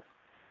 years old.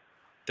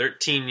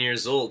 13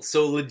 years old.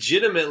 So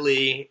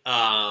legitimately,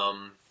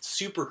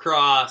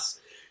 Supercross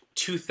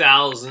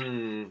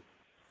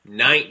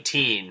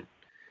 2019.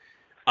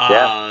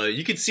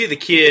 You could see the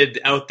kid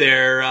out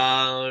there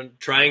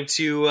trying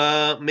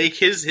to make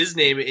his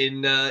name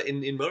in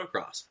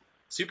motocross,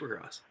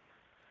 Supercross.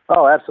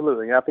 Oh,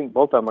 absolutely. I think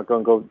both of them are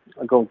going to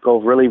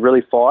go really,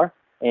 really far,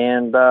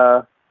 and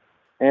they're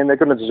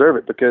going to deserve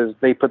it because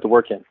they put the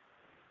work in.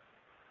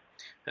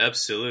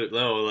 Absolutely.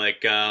 No,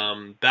 like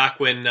back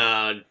when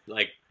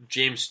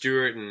James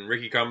Stewart and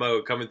Ricky Carmichael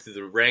were coming through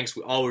the ranks,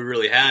 all we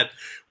really had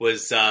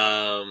was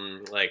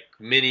like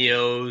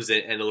Minios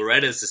and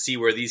Lorettas to see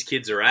where these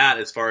kids are at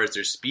as far as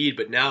their speed.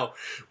 But now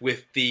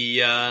with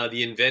the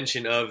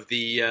invention of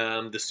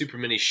the Super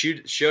Mini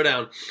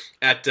Showdown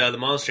at the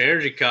Monster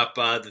Energy Cup,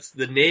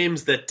 the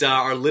names that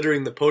are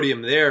littering the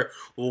podium there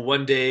will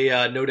one day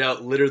no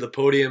doubt litter the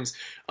podiums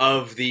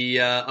of the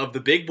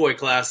big boy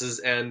classes,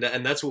 and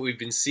that's what we've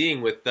been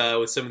seeing with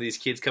some of these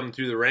kids coming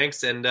through the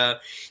ranks, and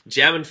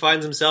Jammin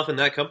finds himself in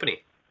that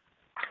company.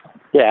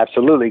 Yeah,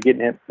 absolutely.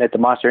 Getting it at the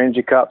Monster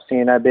Energy Cup,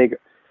 seeing that big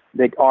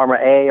Armor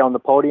A on the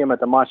podium at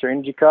the Monster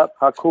Energy Cup.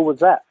 How cool was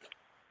that?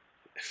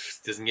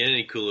 Doesn't get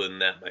any cooler than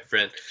that, my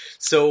friend.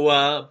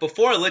 So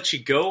before I let you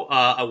go,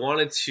 I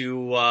wanted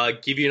to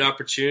give you an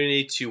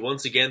opportunity to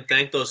once again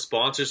thank those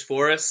sponsors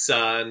for us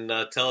and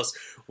tell us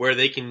where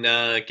they can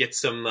get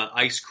some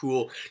ice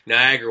cool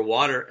Niagara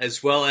water,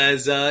 as well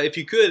as, if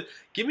you could,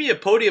 give me a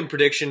podium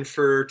prediction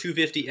for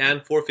 250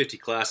 and 450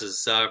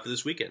 classes for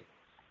this weekend.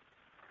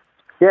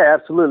 Yeah,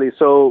 absolutely.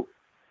 So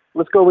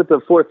let's go with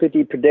the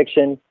 450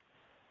 prediction.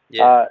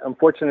 Yeah.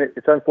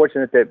 It's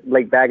unfortunate that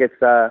Blake Baggett's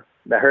that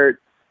hurt.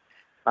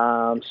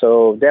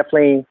 So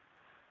definitely,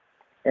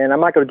 and I'm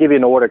not going to give you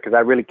an order because I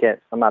really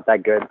can't. I'm not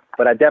that good.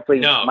 But I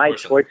definitely, my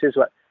choices,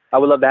 I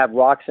would love to have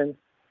Roxon.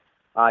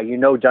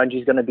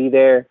 Dungy's going to be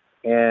there,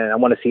 and I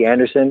want to see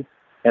Anderson,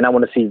 and I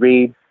want to see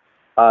Reed,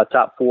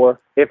 top four.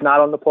 If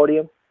not on the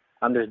podium,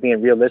 I'm just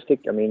being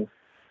realistic. I mean,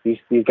 these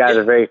guys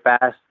are very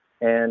fast.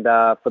 And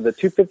for the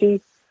 250,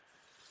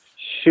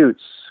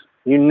 shoots.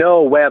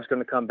 Webb's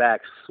going to come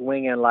back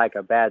swinging like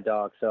a bad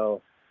dog.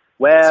 So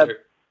Webb,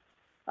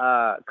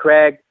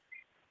 Craig,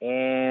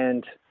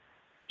 and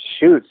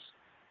shoots.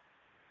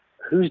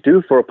 Who's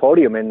due for a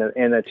podium in the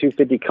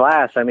 250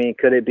 class? I mean,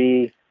 could it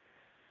be?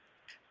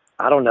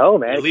 I don't know,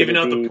 man. You're leaving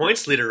out the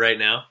points leader right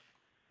now.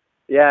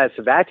 Yeah, it's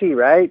Savacci,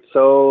 right?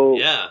 So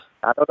yeah,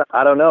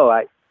 I don't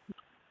know.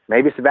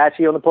 Maybe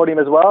Savacci on the podium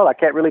as well. I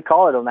can't really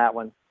call it on that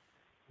one.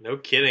 No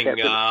kidding.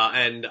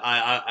 And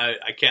I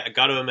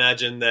got to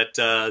imagine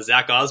that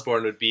Zach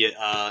Osborne would be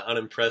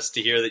unimpressed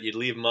to hear that you'd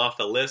leave him off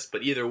the list.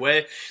 But either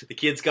way, the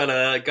kid's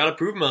gotta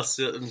prove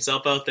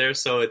himself out there.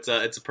 So it's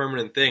a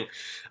permanent thing.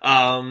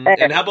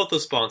 And how about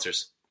those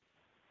sponsors?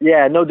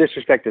 Yeah, no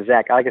disrespect to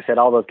Zach. Like I said,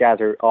 all those guys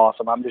are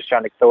awesome. I'm just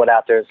trying to throw it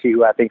out there and see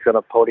who I think's on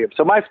the podium.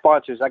 So my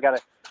sponsors, I gotta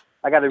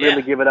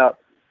really give it up.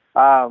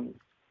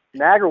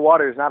 Niagara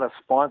Water is not a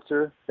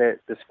sponsor that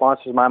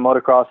sponsors my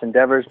motocross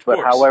endeavors, but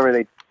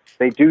however,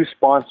 they do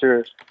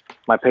sponsor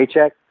my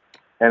paycheck,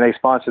 and they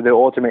sponsor the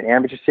Ultimate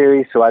Amateur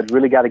Series. So I'd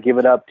really got to give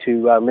it up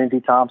to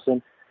Lindsey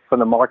Thompson from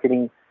the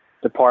marketing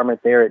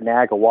department there at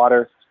Niagara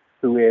Water,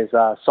 who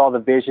saw the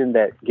vision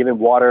that giving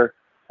water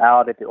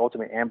out at the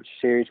Ultimate Amateur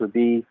Series would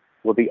be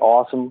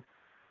awesome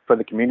for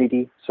the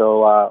community.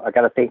 So I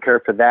got to thank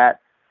her for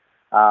that.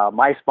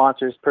 My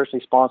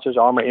personally sponsors,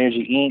 Armor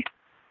Energy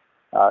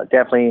Inc.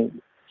 Definitely,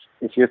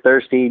 if you're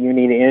thirsty and you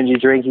need an energy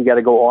drink, you got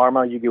to go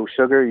Armor. You go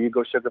sugar, you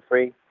go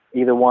sugar-free.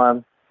 Either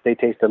one, they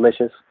taste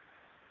delicious.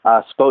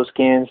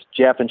 Spokeskins,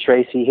 Jeff and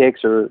Tracy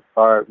Hicks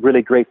are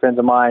really great friends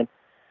of mine,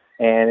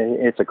 and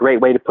it's a great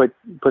way to put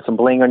some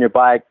bling on your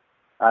bike.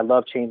 I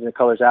love changing the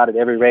colors out at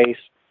every race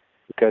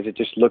because it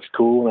just looks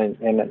cool,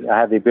 and I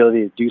have the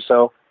ability to do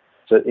so.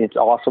 So it's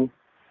awesome.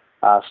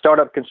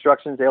 Startup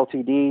Constructions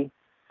Ltd.,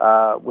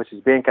 which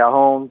is Ben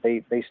Calhoun.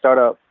 They start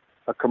up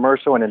a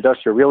commercial and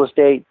industrial real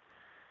estate.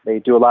 They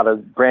do a lot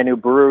of brand new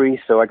breweries,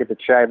 so I get to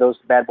try those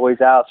bad boys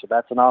out. So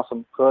that's an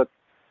awesome cook.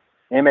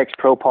 MX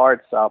Pro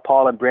Parts,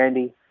 Paul and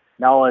Brandy.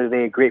 Not only are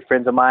they great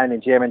friends of mine,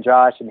 and Jim and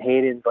Josh and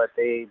Hayden, but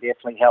they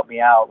definitely help me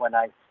out when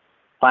I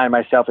find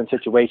myself in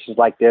situations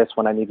like this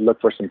when I need to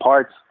look for some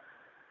parts.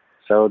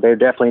 So they're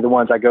definitely the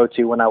ones I go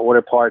to when I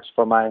order parts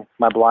for my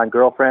blonde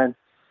girlfriend.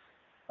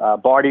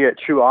 Barty at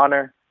True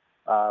Honor.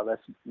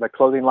 That's the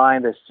clothing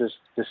line that's just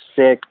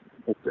sick.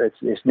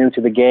 It's new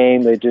to the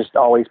game. They just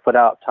always put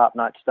out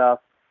top-notch stuff.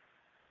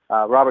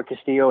 Robert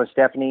Castillo and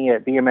Stephanie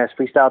at BMS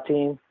Freestyle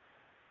Team.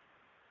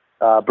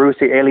 Bruce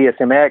at Alias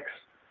MX.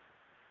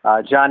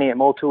 Johnny at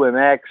Motul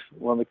MX,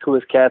 one of the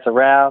coolest cats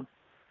around.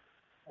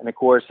 And, of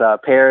course,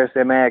 Paris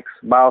MX,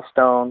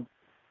 Milestone,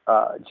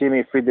 Jimmy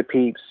at Free the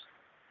Peeps.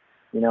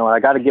 You know, I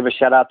got to give a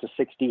shout-out to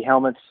 6D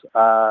Helmets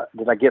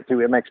that I get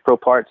through MX Pro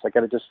Parts. I got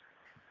to just,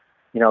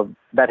 you know,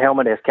 that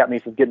helmet has kept me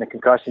from getting a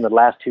concussion the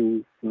last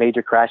two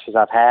major crashes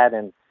I've had,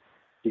 and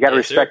you got to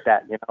respect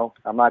that, you know.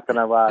 I'm not going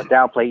to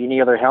downplay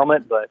any other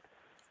helmet, but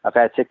I've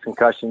had 6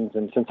 concussions,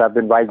 and since I've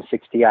been riding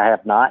 6D, I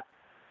have not.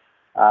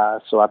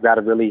 So I've got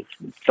to really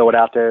throw it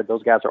out there.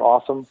 Those guys are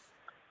awesome.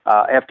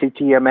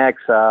 FTTMX,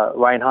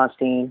 Ryan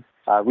Honstein,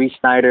 Reese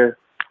Snyder,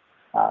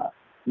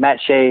 Matt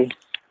Shea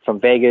from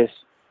Vegas,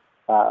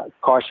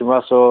 Carson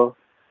Russell,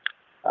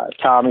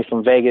 Tommy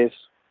from Vegas,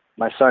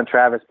 my son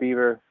Travis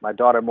Beaver, my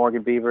daughter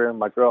Morgan Beaver,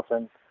 my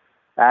girlfriend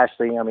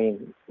Ashley. I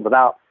mean,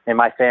 and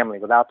my family,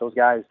 without those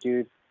guys,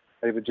 dude,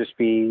 I'd just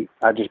be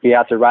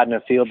out there riding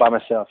the field by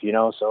myself, you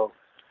know. So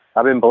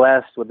I've been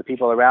blessed with the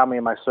people around me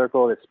in my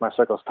circle. My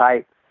circle's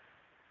tight.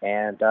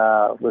 And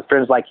with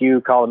friends like you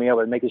calling me up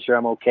and making sure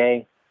I'm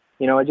okay,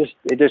 you know, it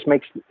just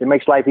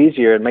makes life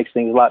easier. It makes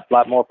things a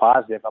lot more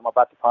positive. I'm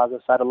about the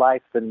positive side of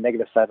life than the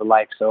negative side of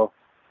life. So,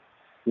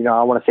 you know,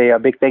 I want to say a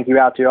big thank you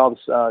out to all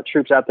the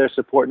troops out there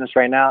supporting us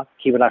right now,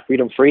 keeping our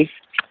freedom free,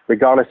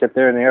 regardless if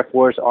they're in the Air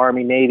Force,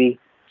 Army, Navy,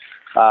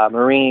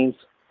 Marines,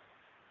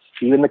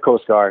 even the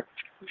Coast Guard.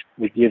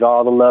 We give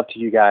all the love to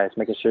you guys,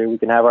 making sure we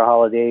can have our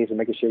holidays and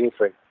making sure we're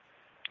free.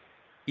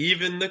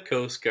 Even the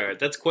Coast Guard.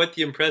 That's quite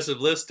the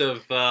impressive list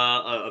of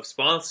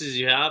sponsors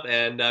you have,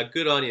 and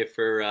good on you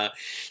for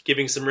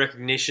giving some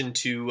recognition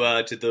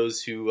to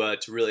those who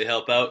to really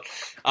help out.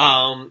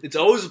 It's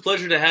always a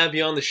pleasure to have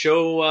you on the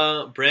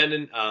show,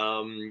 Brandon.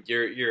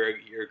 You're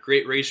a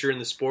great racer in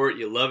the sport.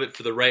 You love it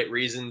for the right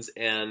reasons,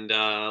 and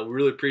we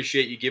really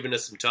appreciate you giving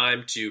us some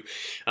time to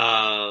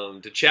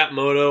chat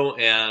moto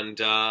and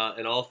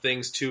all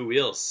things two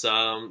wheels.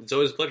 It's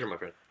always a pleasure, my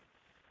friend.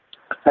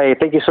 Hey,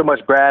 thank you so much,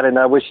 Brad, and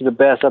I wish you the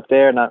best up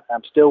there. And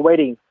I'm still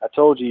waiting. I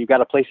told you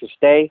got a place to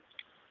stay,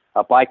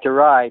 a bike to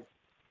ride.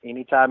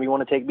 Anytime you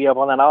want to take me up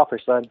on that offer,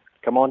 son,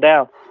 come on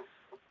down.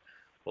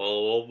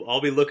 Well,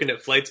 I'll be looking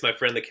at flights, my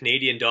friend. The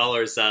Canadian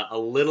dollar's a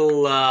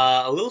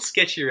little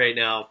sketchy right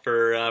now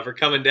for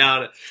coming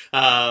down.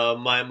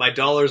 My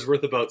dollar's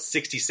worth about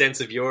 60 cents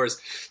of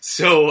yours,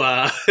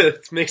 so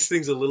it makes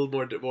things a little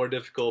more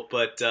difficult.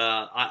 But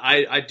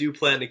I do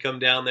plan to come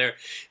down there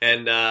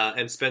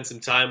and spend some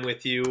time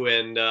with you,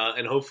 and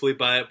hopefully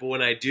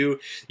when I do,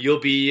 you'll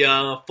be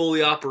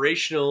fully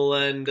operational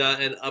and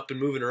up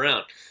and moving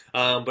around.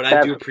 But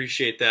I do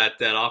appreciate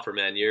that offer,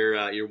 man.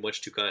 You're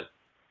much too kind.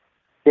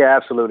 Yeah,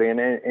 absolutely,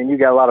 and you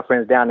got a lot of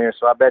friends down there,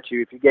 so I bet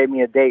you if you gave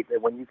me a date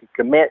that when you could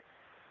commit,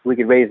 we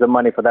could raise the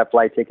money for that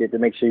flight ticket to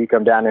make sure you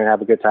come down there and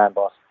have a good time,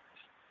 boss.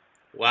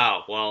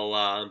 Wow,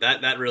 well,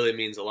 that really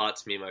means a lot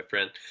to me, my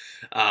friend.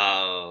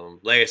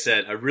 Like I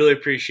said, I really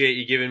appreciate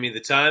you giving me the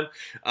time.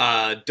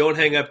 Don't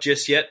hang up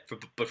just yet,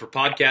 but for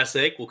podcast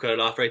sake, we'll cut it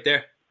off right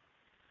there.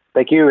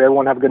 Thank you.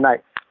 Everyone have a good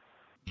night.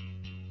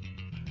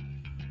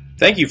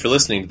 Thank you for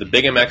listening to the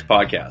Big MX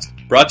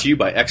Podcast, brought to you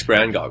by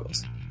X-Brand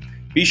Goggles.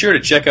 Be sure to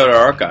check out our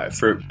archive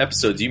for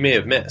episodes you may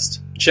have missed.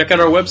 Check out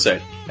our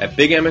website at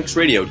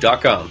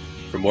bigmxradio.com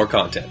for more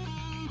content.